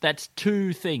 that's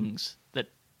two things that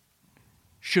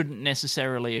shouldn't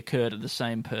necessarily occur to the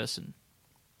same person.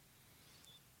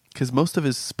 because most of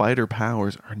his spider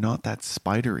powers are not that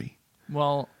spidery.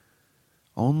 Well,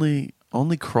 Only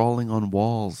crawling on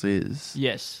walls is.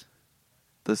 yes.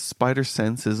 The spider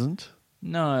sense isn't.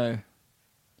 No.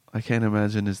 I can't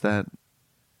imagine. Is that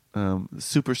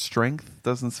super strength?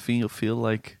 Doesn't feel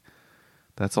like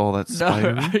that's all that's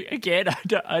spidery. No, again,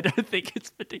 I don't think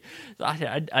it's particular.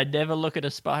 I never look at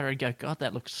a spider and go, God,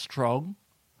 that looks strong.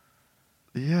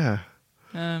 Yeah.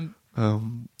 You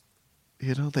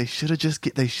know, they should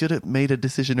have made a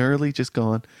decision early. Just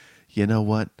gone. You know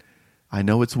what? I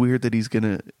know it's weird that he's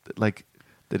gonna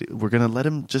we're gonna let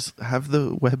him just have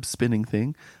the web spinning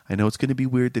thing. I know it's gonna be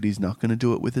weird that he's not gonna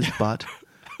do it with his butt,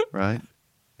 right?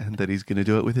 And that he's gonna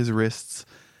do it with his wrists.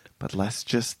 But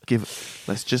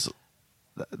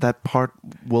that part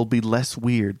will be less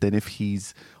weird than if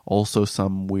he's also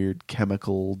some weird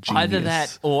chemical genius. Either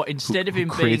that, or instead of him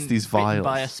creates being these bitten vials.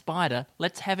 by a spider,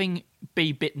 let's have him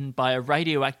be bitten by a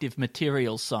radioactive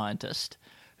materials scientist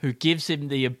who gives him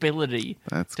the ability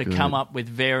That's to good. come up with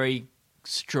very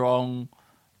strong,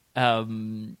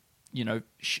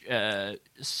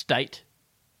 state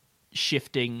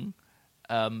shifting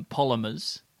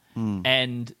polymers,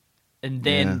 and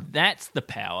then Yeah. that's the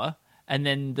power. And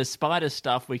then the spider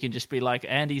stuff, we can just be like,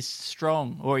 and he's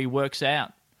strong, or he works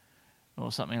out,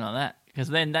 or something like that. Because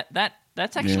then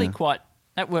that's actually Yeah.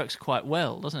 that works quite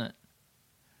well, doesn't it?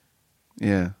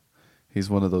 Yeah. He's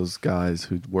one of those guys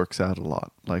who works out a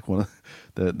lot, like one of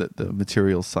the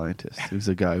materials scientist, who's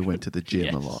a guy who went to the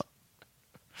gym a Yes.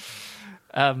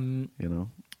 lot. You know,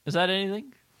 Is that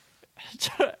anything?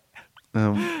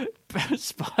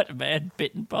 Spider-Man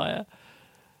bitten by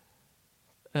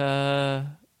a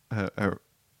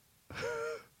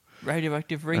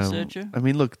radioactive researcher? I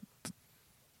mean, look,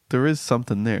 there is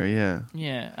something there. Yeah.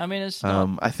 Yeah, I mean, it's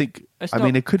not. I think. It's I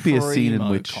mean, not it could be a scene in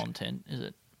primo which. content, is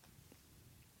it?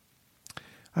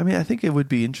 I mean, I think it would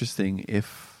be interesting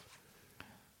if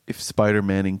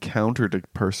Spider-Man encountered a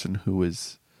person who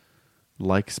was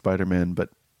like Spider-Man,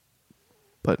 but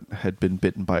had been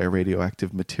bitten by a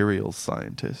radioactive materials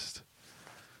scientist.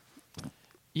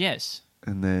 Yes.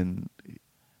 And then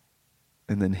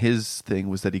his thing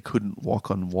was that he couldn't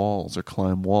walk on walls or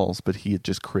climb walls, but he had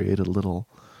just created little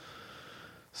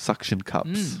suction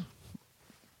cups.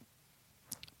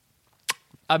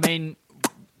 I mean,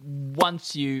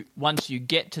 once you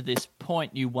get to this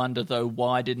point, you wonder though,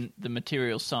 why didn't the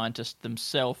material scientists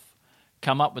themselves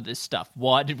come up with this stuff?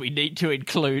 Why did we need to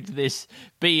include this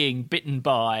being bitten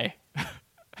by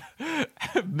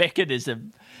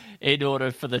mechanism in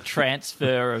order for the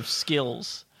transfer of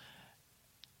skills?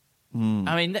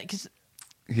 I mean, because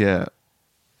Yeah.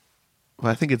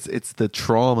 Well, I think it's the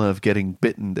trauma of getting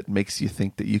bitten that makes you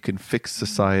think that you can fix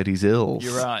society's ills.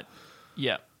 you're right.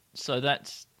 Yeah. So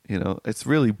that's You know, it's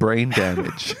really brain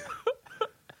damage.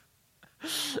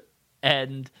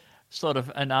 and sort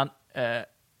of an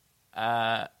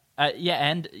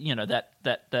and you know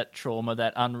that trauma,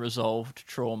 that unresolved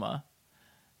trauma,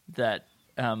 that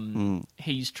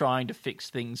he's trying to fix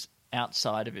things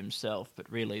outside of himself,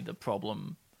 but really the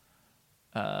problem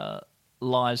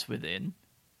lies within.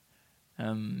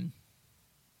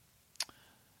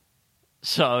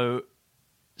 So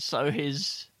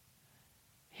his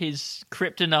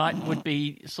kryptonite would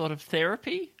be sort of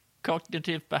therapy,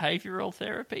 cognitive behavioral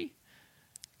therapy,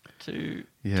 to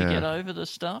get over the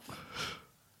stuff.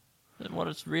 Is that what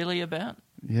it's really about?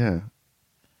 Yeah.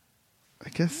 I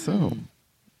guess so.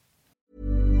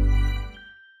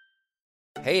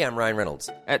 Hey, I'm Ryan Reynolds.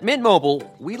 At Mint Mobile,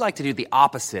 we like to do the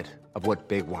opposite of what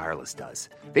Big Wireless does.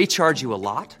 They charge you a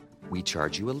lot, we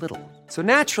charge you a little. So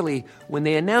naturally, when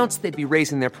they announced they'd be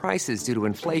raising their prices due to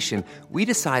inflation, we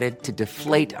decided to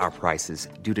deflate our prices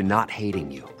due to not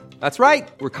hating you. That's right.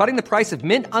 We're cutting the price of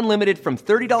Mint Unlimited from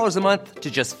 $30 a month to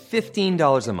just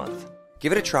 $15 a month.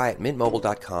 Give it a try at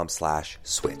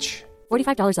mintmobile.com/switch.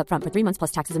 $45 up front for 3 months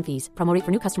plus taxes and fees. Promo rate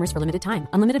for new customers for limited time.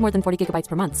 Unlimited more than 40 gigabytes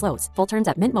per month. Slows full terms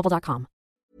at mintmobile.com.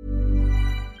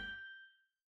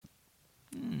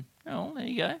 Oh, there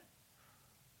you go.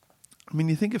 I mean,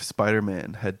 you think if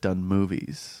Spider-Man had done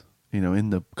movies, in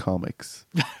the comics,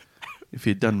 if he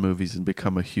had done movies and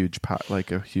become a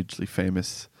hugely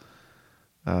famous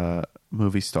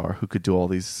movie star who could do all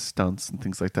these stunts and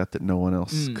things like that no one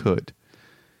else could,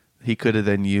 he could have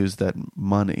then used that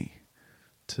money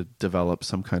to develop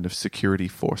some kind of security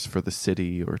force for the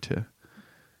city, or to,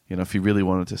 if he really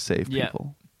wanted to save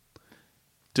people.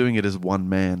 Doing it as one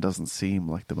man doesn't seem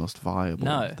like the most viable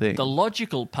thing. The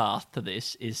logical path to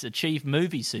this is achieve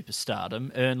movie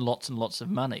superstardom, earn lots and lots of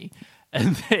money,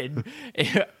 and then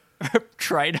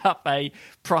train up a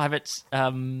private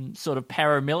sort of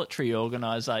paramilitary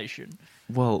organization.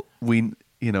 Well,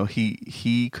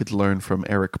 he could learn from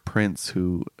Eric Prince,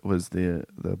 who was the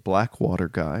Blackwater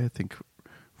guy, I think,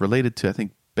 related to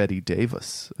Betty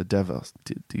Davis, DeVos,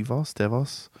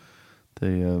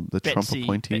 the Trump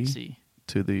appointee. Betsy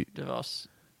To the DeVos.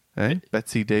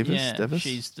 Betsy Davis? Yeah, Davis?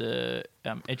 she's the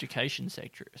education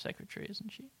secretary,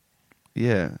 isn't she?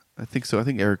 Yeah, I think so. I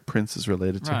think Eric Prince is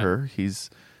related to her. He's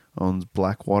owns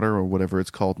Blackwater, or whatever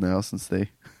it's called now, since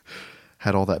they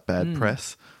had all that bad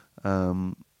press.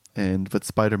 But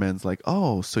Spider-Man's like,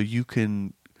 oh, so you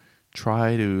can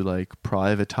try to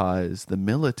privatize the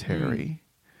military,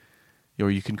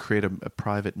 or you can create a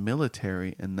private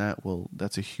military, and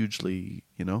that's a hugely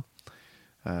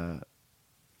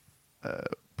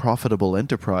profitable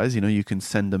enterprise. You can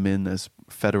send them in as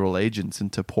federal agents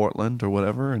into Portland or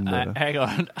whatever. And hang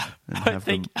on, I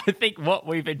think what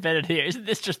we've invented here, isn't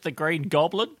this just the Green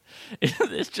Goblin? Isn't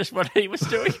this just what he was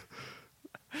doing?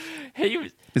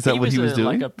 Is that what he was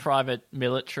doing? Like a private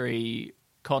military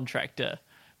contractor,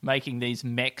 making these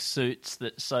mech suits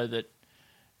so that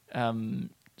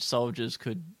soldiers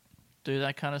could do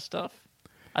that kind of stuff.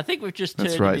 I think we've just turned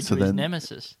him into his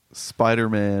nemesis.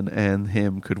 Spider-Man and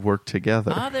him could work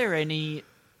together. Are there any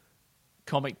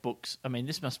comic books? I mean,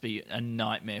 this must be a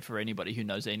nightmare for anybody who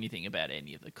knows anything about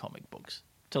any of the comic books,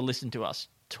 to listen to us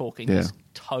talking this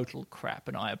total crap,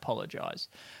 and I apologize.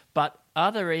 But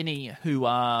are there any who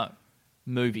are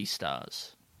movie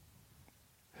stars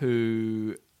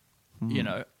who,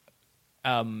 because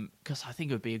I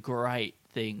think it would be a great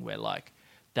thing where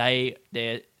they're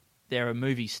a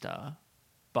movie star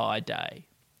by day,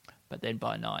 but then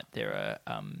by night they're a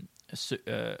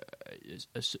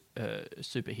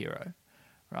superhero,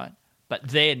 right? But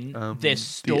then their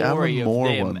story of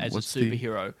them as a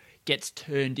superhero gets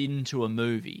turned into a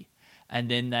movie, and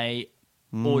then they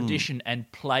audition and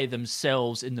play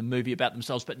themselves in the movie about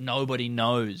themselves, but nobody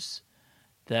knows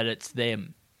that it's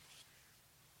them.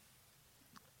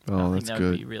 Oh, I that's think that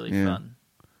good. would be really fun.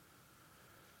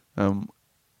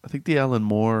 I think the Alan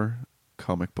Moore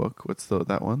comic book. What's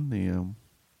that one? The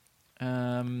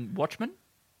Watchmen.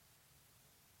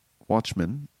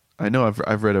 Watchmen. I know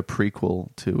I've read a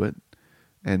prequel to it,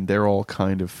 and they're all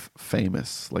kind of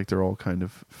famous. They're all kind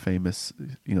of famous,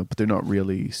 but they're not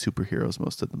really superheroes.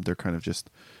 Most of them, they're kind of just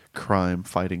crime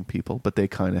fighting people, but they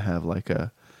kind of have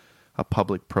a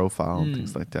public profile and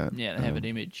things like that. Yeah, they have an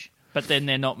image, but then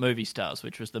they're not movie stars,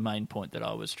 which was the main point that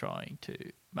I was trying to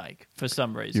make for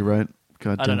some reason. You're right.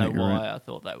 God I don't know damn it, why right. I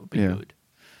thought that would be good.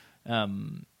 All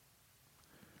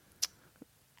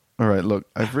right, look,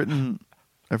 I've written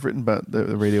about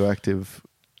the radioactive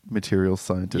materials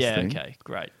scientist thing. Yeah, okay,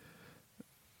 great.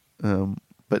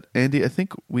 But Andy, I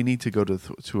think we need to go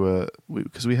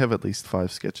because we have at least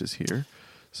 5 sketches here,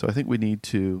 so I think we need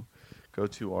to go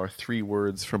to our 3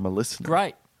 words from a listener.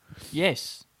 Great.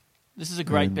 Yes, this is a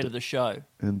great bit of the show.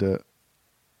 And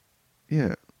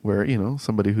where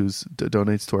somebody who's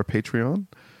donates to our Patreon,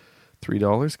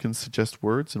 $3 can suggest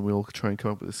words, and we'll try and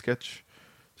come up with a sketch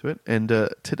to it. And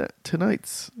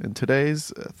today's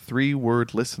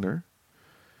 3-word listener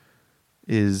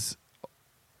is,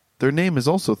 their name is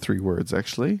also 3 words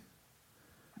actually.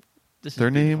 Their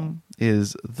name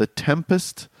is The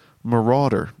Tempest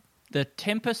Marauder. The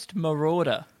Tempest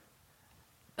Marauder.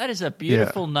 That is a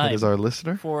beautiful name. That is our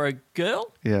listener. For a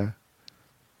girl? Yeah.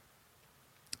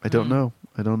 I don't know.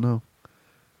 I don't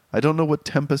know what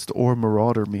tempest or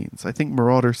marauder means. I think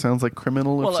marauder sounds like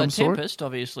criminal of some sort. Well, a tempest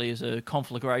obviously is a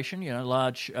conflagration,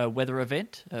 large weather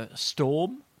event. A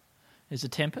storm is a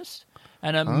tempest.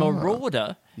 And a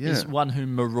marauder is one who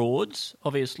marauds,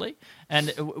 obviously.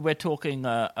 And we're talking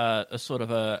a sort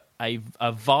of a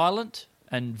violent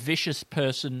and vicious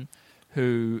person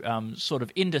who sort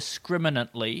of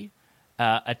indiscriminately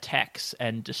attacks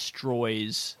and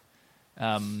destroys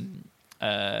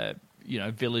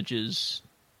villages,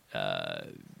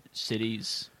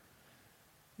 cities,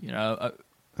 I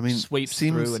mean, sweeps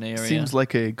seems, through an area. Seems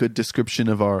like a good description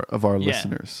of our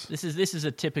listeners. This is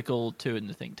a typical Two in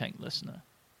the Think Tank listener.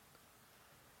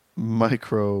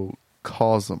 Microcosm.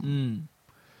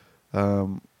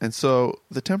 And so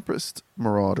the Tempest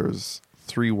Marauders,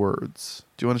 3 words.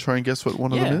 Do you want to try and guess what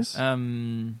one of them is?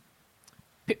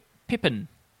 Pippin.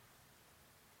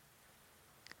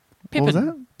 What was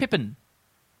that? Pippin.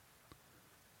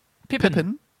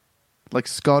 Pippin? Like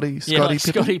Scotty Yeah, like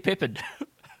Pippin? Scotty Pippin.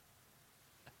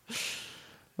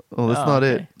 Oh, that's not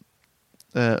it.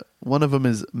 One of them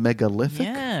is megalithic.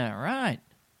 Yeah, right.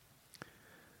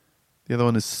 The other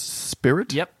one is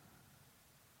spirit. Yep.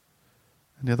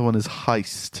 And the other one is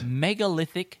heist.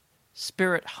 Megalithic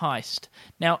spirit heist.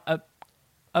 Now, a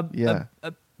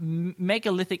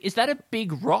megalithic, is that a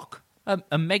big rock? A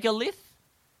megalith?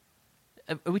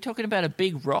 Are we talking about a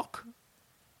big rock?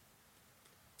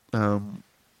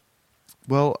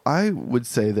 Well, I would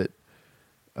say that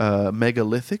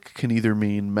megalithic can either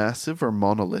mean massive or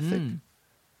monolithic.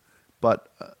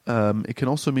 But it can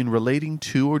also mean relating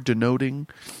to or denoting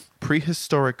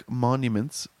prehistoric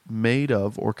monuments made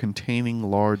of or containing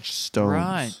large stones.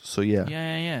 Right. So, yeah.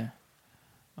 Yeah.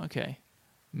 Okay.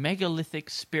 Megalithic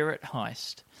spirit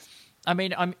heist. I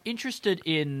mean, I'm interested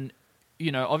in,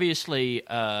 obviously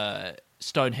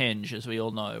Stonehenge, as we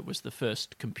all know, was the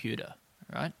first computer,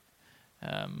 right?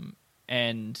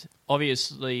 And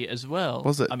obviously as well...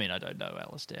 Was it? I mean, I don't know,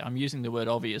 Alistair. I'm using the word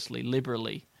obviously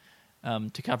liberally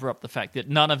to cover up the fact that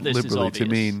none of this is liberally obvious.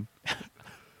 to mean...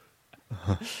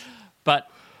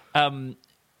 But, and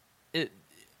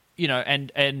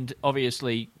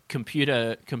obviously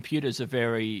computers are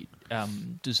very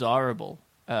desirable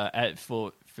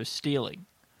for stealing.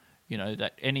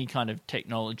 That any kind of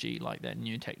technology like that,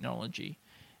 new technology,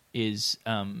 is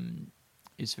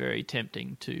very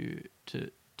tempting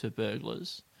to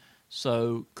burglars.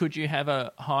 So could you have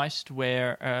a heist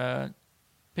where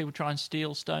people try and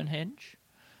steal Stonehenge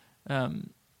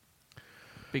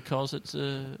because it's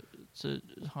a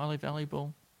highly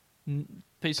valuable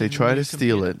piece They of try new to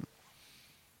steal computer? it,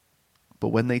 but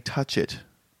when they touch it,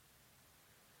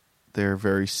 their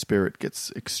very spirit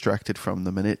gets extracted from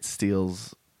them, and it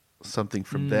steals something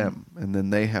from them, and then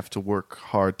they have to work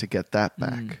hard to get that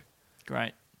back.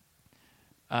 Great.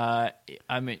 I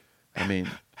mean,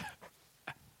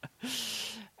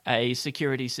 a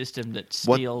security system that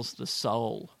steals the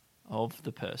soul of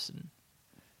the person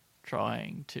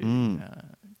trying to.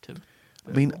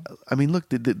 I mean, look.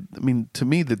 To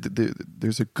me,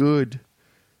 there's a good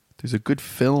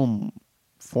film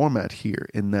format here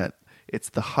in that it's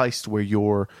the heist where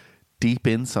you're deep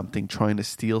in something, trying to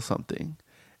steal something,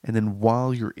 and then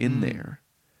while you're in there,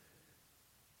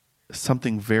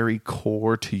 something very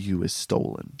core to you is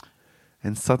stolen,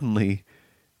 and suddenly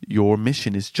your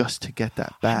mission is just to get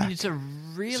that back. I mean, it's a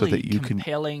really so that you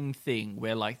compelling thing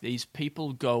where, like, these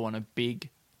people go on a big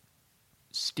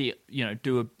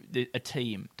a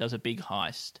team does a big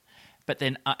heist, but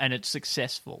then and it's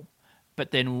successful,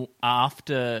 but then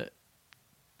after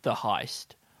the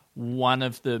heist, one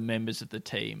of the members of the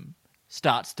team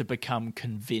starts to become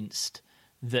convinced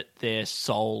that their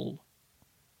soul,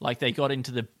 like they got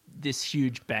into this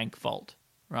huge bank vault,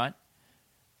 right?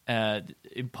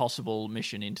 Impossible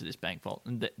mission into this bank vault,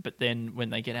 but then when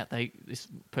they get out, this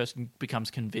person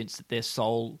becomes convinced that their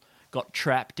soul got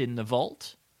trapped in the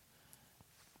vault,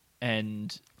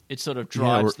 and it sort of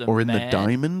drives them or in mad. the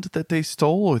diamond that they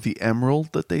stole, or the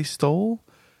emerald that they stole.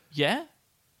 Yeah,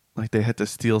 like they had to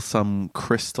steal some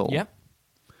crystal. Yep.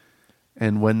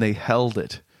 And when they held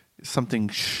it, something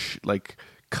like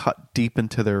cut deep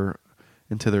into their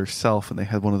self, and they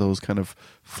had one of those kind of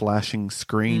flashing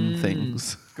screen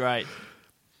things. Great.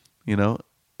 And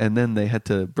then they had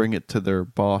to bring it to their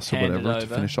boss or Hand it whatever to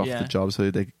over, finish off yeah. the job so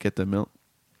that they could get the milk.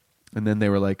 And then they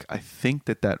were like, I think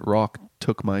that rock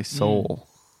took my soul.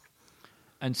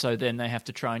 And so then they have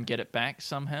to try and get it back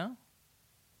somehow.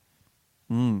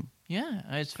 Yeah,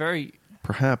 it's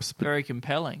perhaps very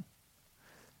compelling.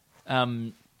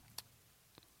 I'm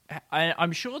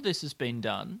sure this has been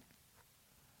done.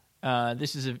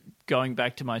 This is going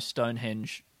back to my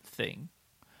Stonehenge thing,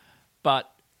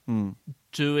 but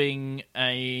doing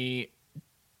a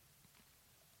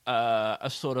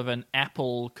sort of an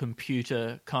Apple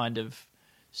computer kind of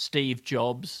Steve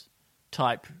Jobs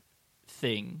type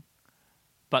thing,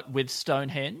 but with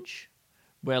Stonehenge,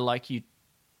 where like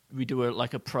we do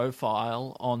a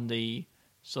profile on the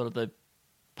sort of the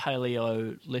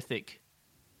Paleolithic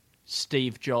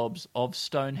Steve Jobs of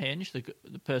Stonehenge, the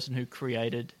person who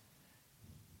created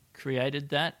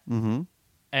that,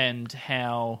 and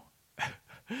how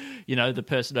the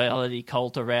personality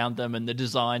cult around them and the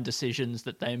design decisions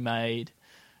that they made,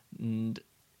 and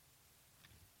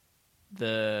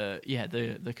their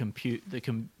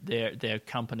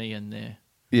company and their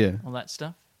all that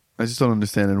stuff. I just don't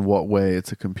understand in what way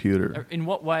it's a computer. In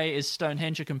what way is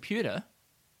Stonehenge a computer?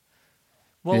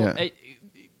 Well,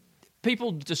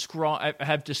 people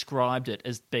have described it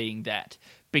as being that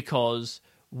because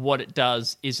what it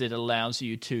does is it allows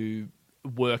you to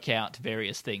work out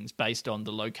various things based on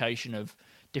the location of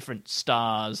different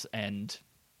stars and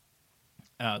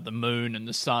the moon and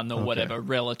the sun or whatever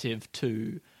relative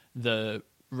to the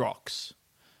rocks.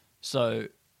 So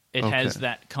it has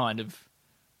that kind of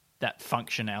that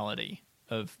functionality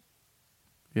of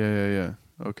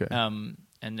Okay. and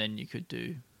then you could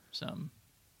do some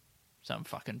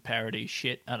fucking parody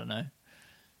shit. I don't know.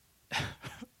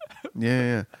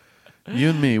 Yeah. You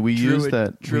and me, we use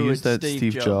that Steve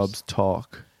Steve Jobs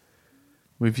talk.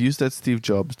 We've used that Steve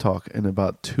Jobs talk in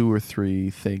about 2 or 3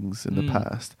 things in the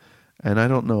past. And I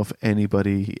don't know if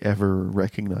anybody ever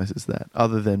recognizes that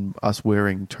other than us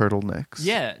wearing turtlenecks.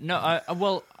 Yeah, no,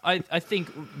 I think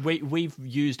we've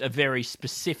used a very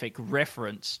specific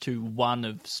reference to one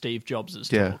of Steve Jobs'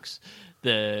 talks,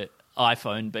 the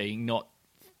iPhone being not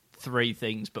 3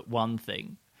 things but one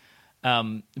thing.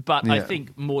 But I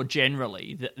think more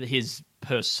generally his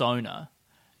persona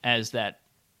as that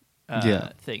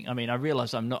thing. I mean, I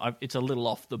realize it's a little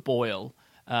off the boil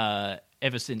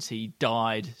ever since he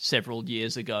died several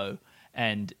years ago,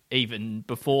 and even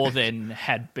before then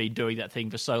had been doing that thing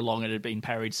for so long and had been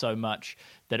parried so much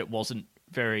that it wasn't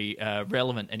very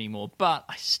relevant anymore. But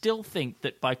I still think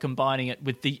that by combining it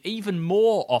with the even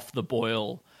more off the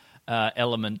boil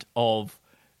element of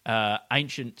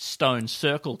ancient stone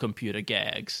circle computer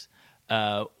gags,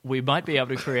 we might be able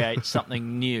to create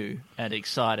something new and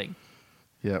exciting.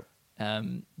 Yep.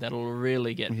 That'll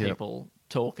really get people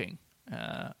talking.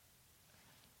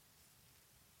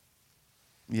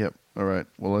 Yep. All right.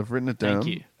 Well, I've written it down.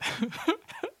 Thank you.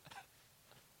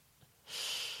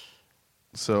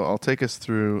 So I'll take us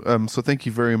through. So thank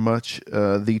you very much,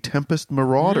 The Tempest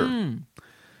Marauder,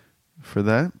 for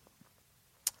that.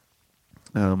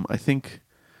 I think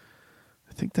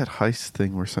that heist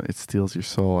thing where it steals your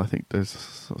soul. I think there's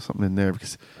something in there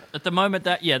because at the moment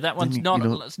that one's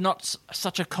it's not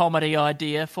such a comedy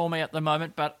idea for me at the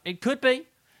moment, but it could be.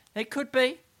 It could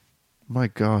be. My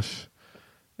gosh,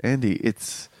 Andy,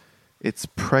 it's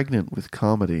pregnant with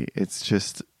comedy. It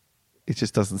just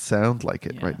doesn't sound like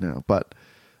it right now. But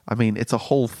I mean, it's a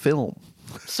whole film.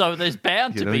 So there's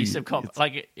bound to be some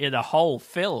like in a whole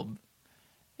film.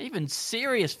 Even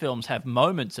serious films have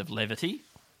moments of levity.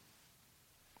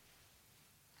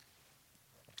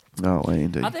 Oh,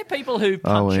 Andy. Are there people who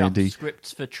punch up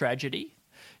scripts for tragedy?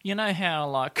 You know how,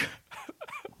 like,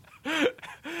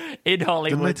 in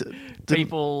Hollywood,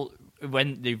 people,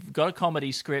 when they've got a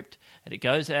comedy script and it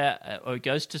goes out or it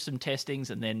goes to some testings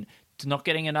and then it's not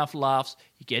getting enough laughs,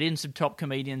 you get in some top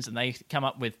comedians and they come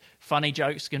up with funny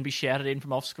jokes that can be shouted in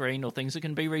from off screen or things that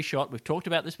can be reshot. We've talked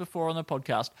about this before on the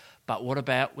podcast, but what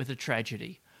about with a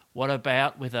tragedy? What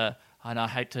about with and I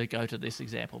hate to go to this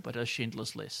example, but a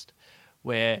Schindler's List,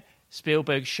 where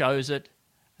Spielberg shows it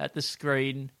at the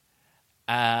screening,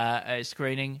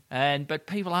 but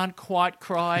people aren't quite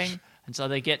crying, and so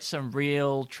they get some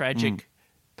real tragic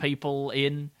people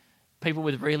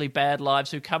with really bad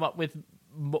lives who come up with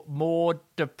more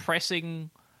depressing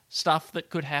stuff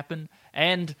that could happen,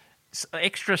 and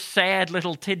extra sad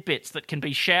little tidbits that can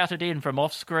be shouted in from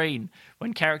off screen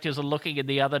when characters are looking in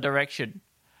the other direction.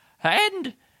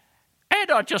 And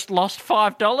I just lost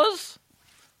 $5.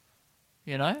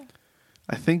 You know?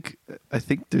 I think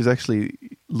there's actually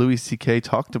Louis C.K.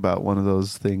 talked about one of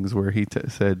those things where he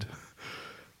said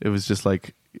it was just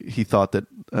like he thought that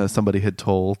somebody had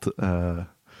told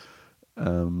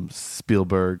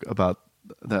Spielberg about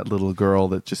that little girl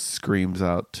that just screams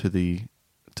out to the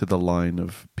line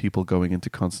of people going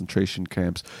into concentration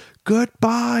camps,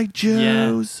 "Goodbye,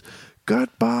 Jews! Yeah.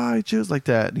 Goodbye, Jews!" like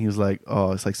that. And he was like,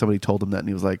 "Oh, it's like somebody told him that," and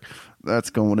he was like, "That's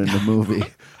going in the movie."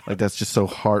 Like that's just so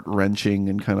heart wrenching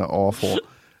and kind of awful.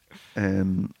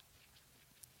 And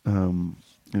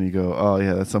you go, "Oh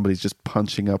yeah, that somebody's just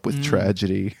punching up with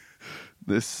tragedy."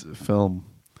 This film,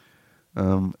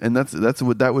 and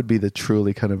that would be the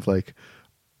truly kind of like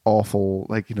awful,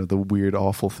 like, you know, the weird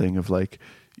awful thing of like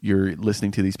you're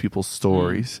listening to these people's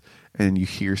stories and you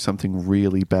hear something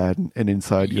really bad and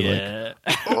inside you're like,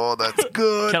 "Oh, that's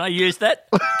good." Can I use that?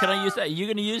 Are you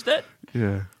going to use that?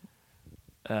 Yeah.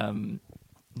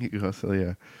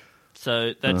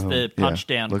 So that's the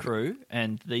Punchdown crew,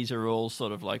 and these are all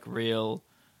sort of like real.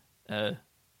 They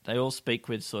all speak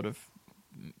with sort of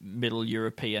Middle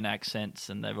European accents,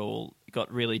 and they've all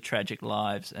got really tragic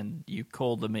lives, and you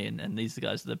call them in, and these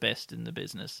guys are the best in the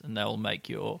business, and they'll make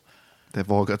your... They've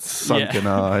all got sunken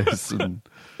eyes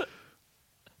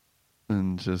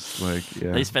and just like,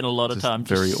 yeah. They spend a lot of just time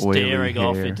very just oily staring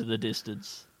off hair. into the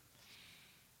distance.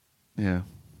 Yeah.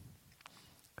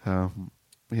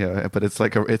 Yeah, but it's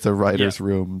like it's a writer's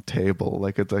room table.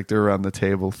 Like it's like they're around the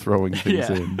table throwing things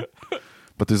in.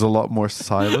 But there's a lot more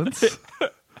silence.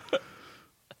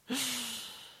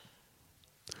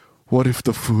 What if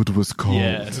the food was cold?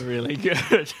 Yeah, really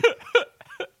good.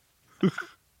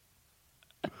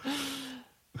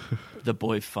 The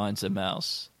boy finds a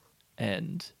mouse,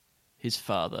 and his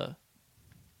father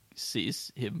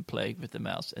sees him playing with the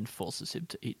mouse and forces him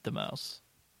to eat the mouse.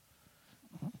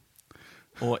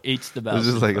 Or eats the mouse.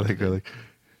 It's just like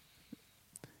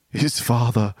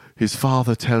his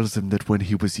father tells him that when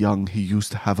he was young he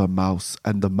used to have a mouse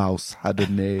and the mouse had a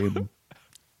name.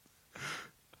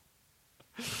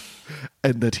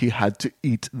 And that he had to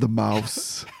eat the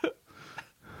mouse.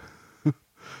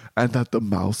 And that the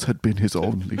mouse had been his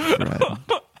only friend.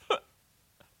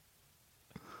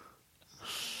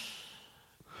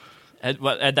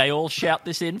 And they all shout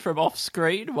this in from off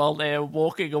screen while they're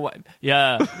walking away.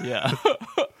 Yeah.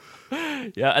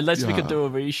 Yeah, unless we can do a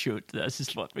reshoot. This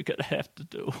is what we're going to have to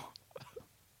do.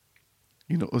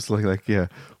 You know, it was like, yeah,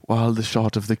 while the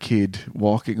shot of the kid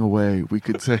walking away, we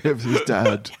could say of his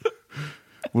dad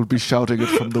will be shouting it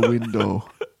from the window.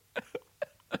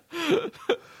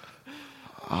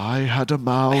 I had a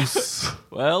mouse.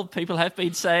 Well, people have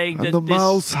been saying and that the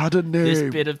mouse had a name.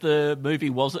 This bit of the movie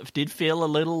did feel a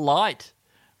little light.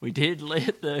 We did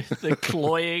let the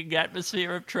cloying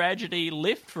atmosphere of tragedy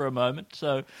lift for a moment,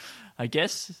 so I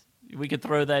guess we could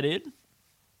throw that in.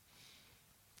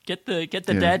 Get the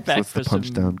dad back for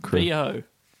some VO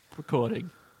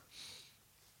recording.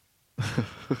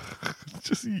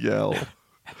 Just yell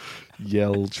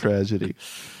tragedy.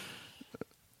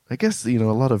 I guess, a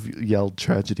lot of yelled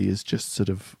tragedy is just sort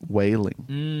of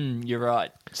wailing. You're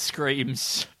right.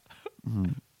 Screams.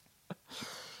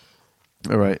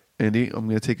 All right, Andy, I'm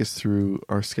going to take us through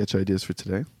our sketch ideas for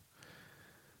today.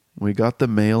 We got the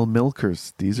male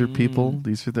milkers. These are people.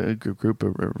 These are the group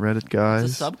of Reddit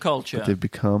guys. It's a subculture. That they've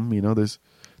become. It's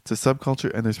a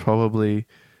subculture, and there's probably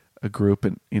a group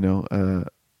and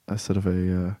a sort of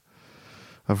a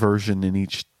version in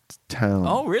each town.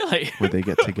 Oh, really? Where they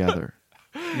get together.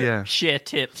 Yeah. Share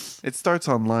tips. It starts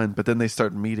online, but then they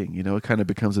start meeting. It kind of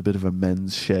becomes a bit of a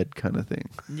men's shed kind of thing.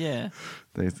 Yeah.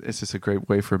 It's just a great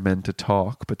way for men to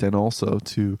talk, but then also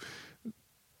to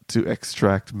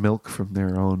extract milk from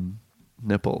their own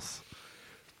nipples.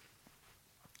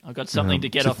 I've got something to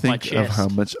get off my chest.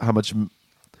 Of how much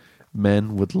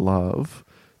men would love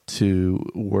to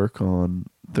work on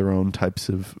their own types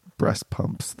of breast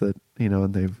pumps that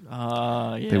and they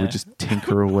would just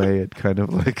tinker away at kind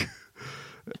of like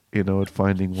at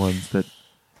finding ones that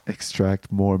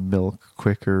extract more milk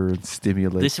quicker and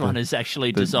stimulate. This one is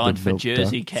actually designed for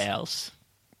Jersey cows.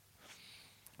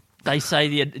 They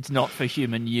say that it's not for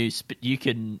human use, but you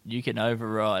can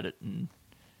override it and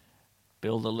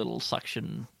build a little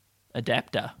suction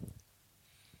adapter.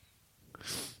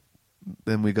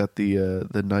 Then we got the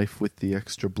knife with the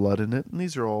extra blood in it, and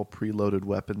these are all preloaded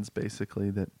weapons, basically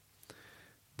that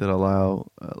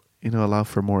allow allow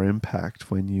for more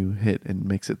impact when you hit, and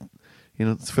makes it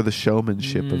it's for the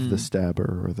showmanship of the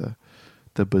stabber or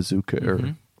the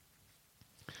bazooka.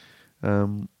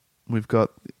 We've got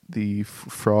the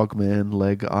Frogman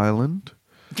Leg Island,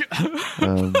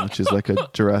 which is like a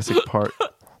Jurassic Park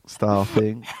style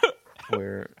thing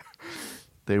where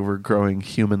they were growing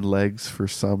human legs for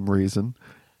some reason.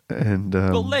 And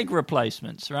leg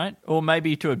replacements, right? Or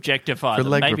maybe to objectify them.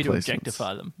 Maybe to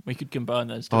objectify them. We could combine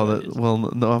those two ideas. Well,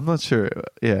 no, I'm not sure.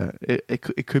 Yeah,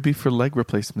 it could be for leg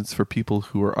replacements for people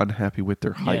who are unhappy with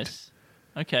their height. Yes.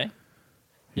 Okay.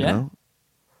 Yeah.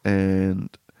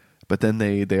 But then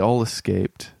they all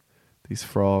escaped, these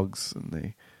frogs,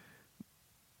 and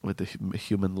with the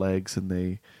human legs,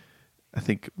 and I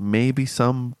think maybe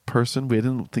some person, we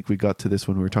didn't think we got to this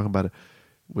when we were talking about it,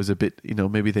 was a bit,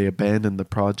 maybe they abandoned the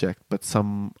project, but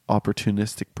some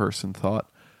opportunistic person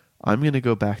thought, I'm going to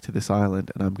go back to this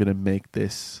island and I'm going to make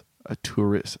this a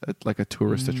tourist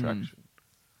attraction.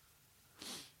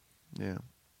 Yeah.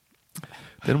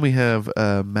 Then we have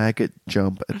a maggot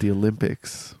jump at the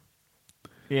Olympics.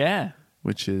 Yeah.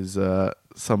 Which is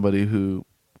somebody who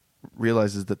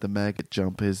realizes that the maggot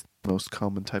jump is the most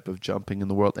common type of jumping in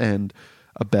the world and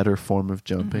a better form of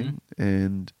jumping.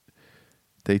 And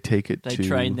they take it to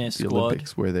train their the squad.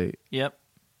 Olympics where they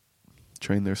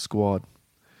train their squad,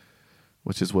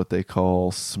 which is what they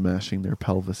call smashing their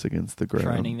pelvis against the ground.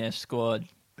 Training their squad.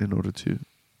 in order to,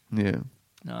 yeah.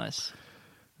 Nice.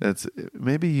 That's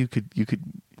maybe you could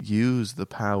use the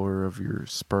power of your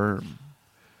sperm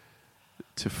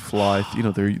to fly.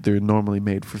 They're normally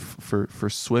made for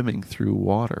swimming through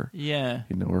water. Yeah.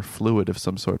 Or fluid of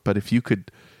some sort. But if you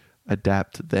could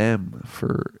adapt them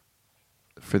for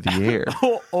the air,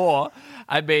 or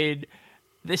I mean,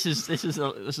 this is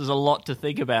a lot to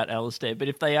think about, Alistair. But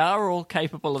if they are all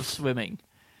capable of swimming,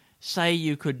 say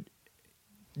you could.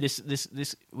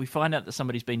 We find out that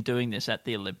somebody's been doing this at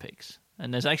the Olympics,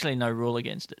 and there's actually no rule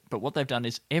against it. But what they've done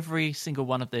is every single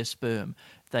one of their sperm,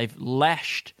 they've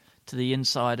lashed to the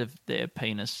inside of their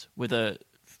penis with a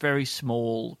very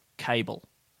small cable.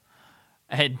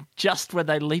 And just when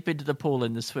they leap into the pool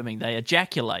in the swimming, they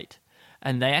ejaculate,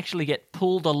 and they actually get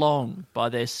pulled along by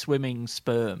their swimming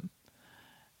sperm.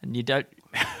 And you don't.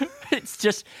 It's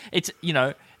just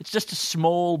a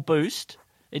small boost.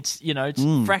 It's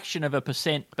fraction of a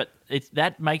percent, but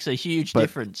that makes a huge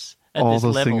difference at all this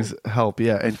those level. things help,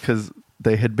 yeah. And because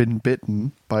they had been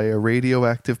bitten by a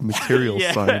radioactive materials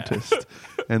scientist,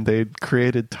 and they'd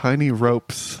created tiny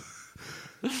ropes,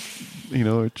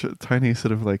 tiny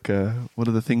sort of like what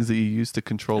are the things that you use to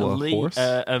control a horse?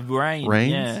 A rein,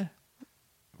 reins. Yeah.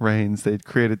 Reins. They'd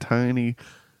created tiny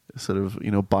sort of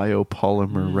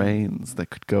biopolymer reins that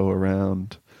could go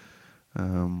around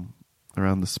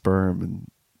the sperm and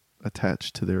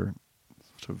attach to their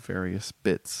sort of various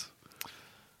bits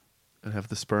and have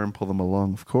the sperm pull them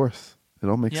along. Of course, it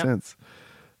all makes sense.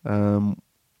 And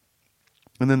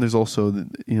then there's also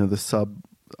the sub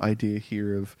idea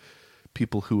here of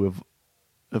people who have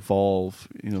evolve,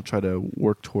 try to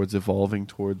work towards evolving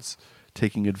towards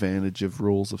taking advantage of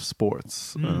rules of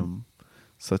sports,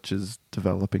 such as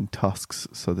developing tusks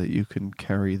so that you can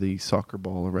carry the soccer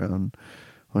ball around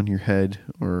on your head,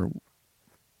 or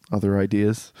other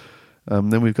ideas.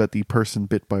 Then we've got the person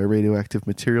bit by a radioactive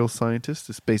material scientist.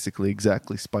 It's basically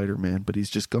exactly Spider-Man, but he's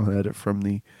just gone at it from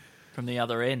the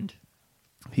other end.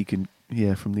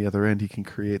 From the other end, he can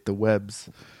create the webs,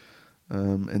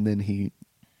 and then he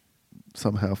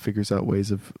somehow figures out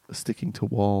ways of sticking to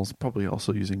walls, probably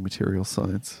also using material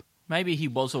science. Maybe he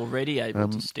was already able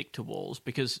to stick to walls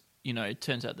because, it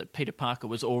turns out that Peter Parker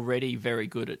was already very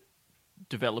good at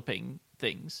developing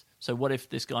things. So what if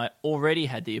this guy already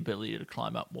had the ability to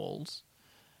climb up walls,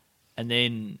 and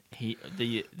then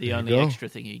the only extra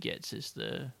thing he gets is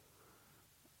the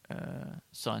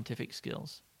scientific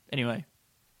skills. Anyway.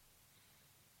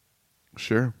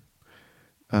 Sure.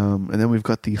 And then we've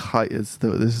got the heist.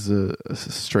 This is a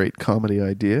straight comedy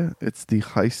idea. It's the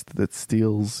heist that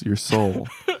steals your soul.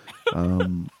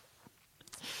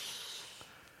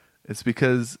 It's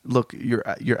because, look, your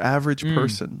average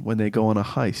person, when they go on a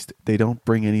heist, they don't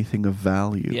bring anything of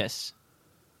value. Yes.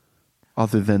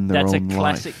 Other than their own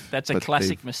life. That's a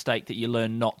classic mistake that you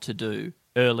learn not to do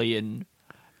early in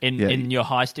your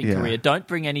heisting career. Don't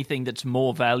bring anything that's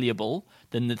more valuable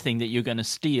than the thing that you're going to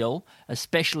steal,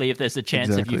 especially if there's a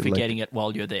chance of you forgetting it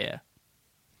while you're there.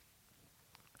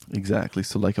 Exactly.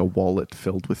 So like a wallet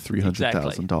filled with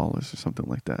 $300,000 or something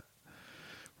like that.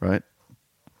 Right?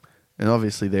 And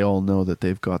obviously they all know that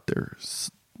they've got their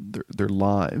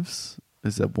lives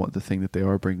is that the thing that they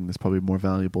are bringing is probably more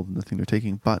valuable than the thing they're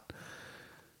taking. But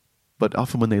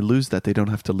often when they lose that, they don't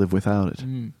have to live without it.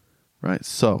 Right?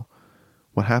 So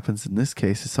what happens in this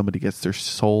case is somebody gets their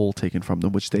soul taken from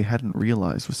them, which they hadn't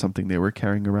realized was something they were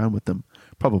carrying around with them,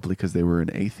 probably because they were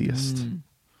an atheist.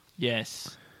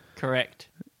 Yes, correct.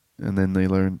 And then they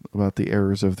learn about the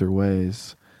errors of their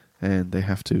ways, and they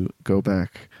have to go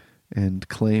back and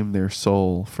claim their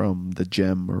soul from the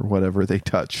gem or whatever they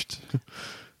touched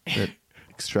that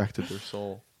extracted their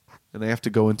soul. And they have to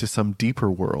go into some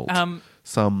deeper world,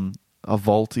 a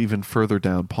vault even further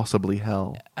down, possibly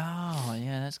hell. Oh,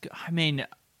 yeah, that's good. I mean,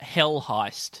 hell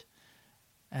heist.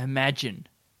 Imagine.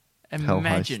 Hell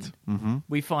heist. Mm-hmm.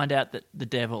 We find out that the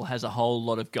devil has a whole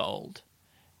lot of gold,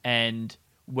 and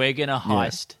we're going to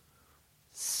heist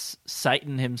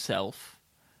Satan himself.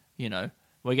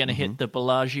 We're going to hit the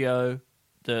Bellagio,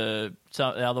 the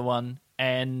other one,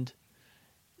 and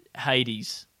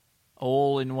Hades,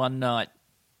 all in one night.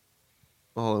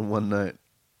 All in one night.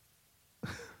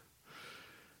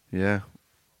 Yeah.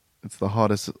 It's the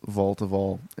hottest vault of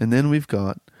all. And then we've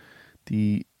got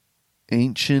the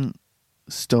ancient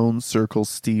Stone Circle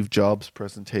Steve Jobs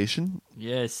presentation.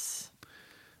 Yes.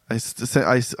 I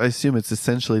assume it's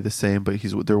essentially the same, but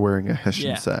they're wearing a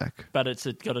Hessian sack. But it's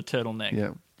got a turtleneck.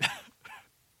 Yeah.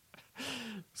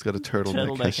 It's got a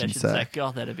turtleneck Hessian sack.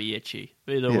 God, that'd be itchy.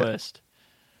 Be the worst.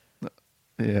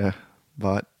 Yeah,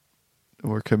 but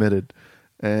we're committed.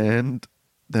 And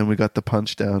Then we got the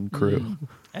Punch Down crew.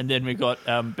 And then we got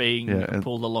being and-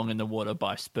 pulled along in the water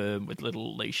by sperm with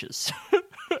little leashes.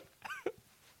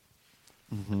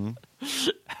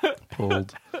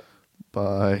 Pulled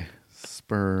by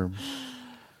sperm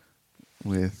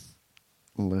with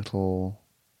little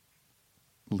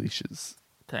leashes.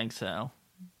 Thanks, Al.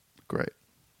 Great.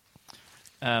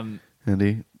 Um,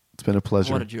 Andy, it's been a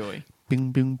pleasure. what a joy.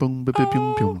 Bing, bing, bong, ba, ba,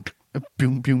 bing, bing.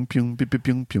 Bing, bing, bing, bi, bi,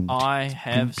 bing, bing. I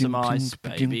have some ice,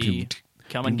 baby.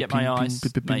 Come and get my ice,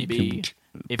 maybe.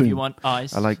 If you want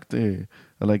ice. I like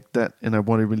that, and I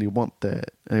really want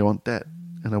that. I want that,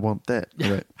 and I want that.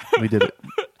 All right, we did it.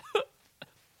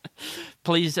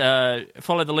 Please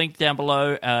follow the link down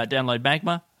below. Download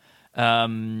Magma.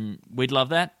 We'd love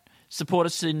that. Support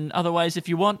us in other ways if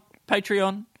you want.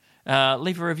 Patreon.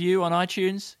 Leave a review on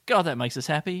iTunes. God, that makes us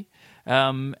happy.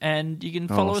 And you can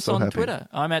follow us so on happy. Twitter.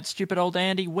 I'm at Stupid Old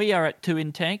Andy. We are at 2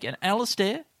 in Tank. And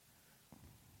Alistair.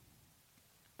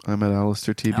 I'm at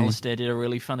Alistair TB. Alistair did a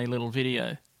really funny little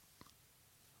video.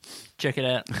 Check it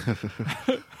out.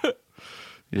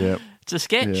 Yeah, It's a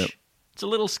sketch. Yep. It's a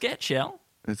little sketch, Al.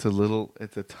 it's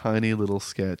a tiny little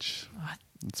sketch.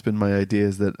 It's been my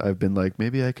ideas that I've been like,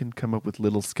 maybe I can come up with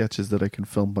little sketches that I can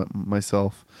film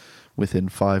myself within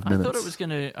 5 minutes. I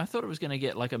thought it was gonna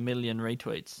get like 1 million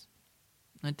retweets.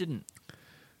 It didn't.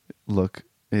 Look,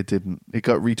 it didn't. It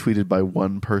got retweeted by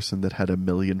one person that had 1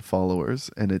 million followers,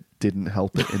 and it didn't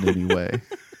help it in any way.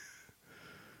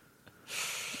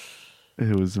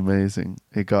 It was amazing.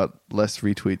 It got less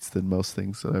retweets than most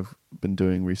things that I've been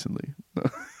doing recently.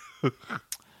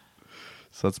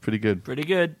 So that's pretty good. Pretty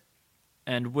good.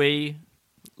 And we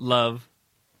love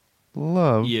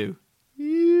You.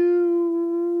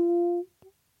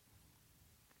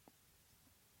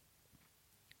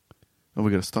 Oh,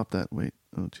 we got to stop that. Wait.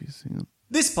 Oh, jeez. Hang on.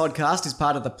 This podcast is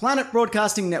part of the Planet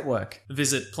Broadcasting Network.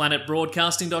 Visit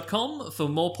planetbroadcasting.com for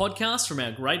more podcasts from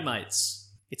our great mates.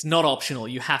 It's not optional,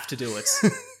 you have to do it.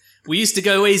 We used to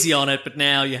go easy on it, but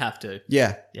now you have to.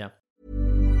 Yeah. Yeah.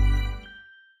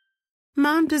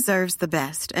 Mom deserves the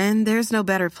best, and there's no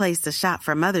better place to shop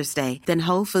for Mother's Day than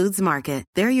Whole Foods Market.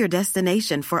 They're your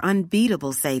destination for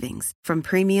unbeatable savings, from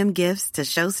premium gifts to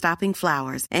show-stopping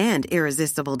flowers and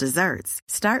irresistible desserts.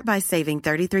 Start by saving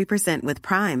 33% with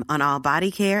Prime on all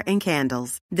body care and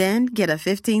candles. Then get a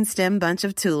 15-stem bunch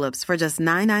of tulips for just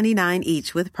 $9.99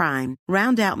 each with Prime.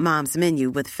 Round out Mom's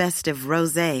menu with festive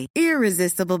rosé,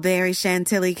 irresistible berry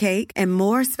chantilly cake, and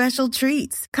more special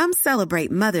treats. Come celebrate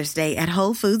Mother's Day at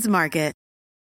Whole Foods Market.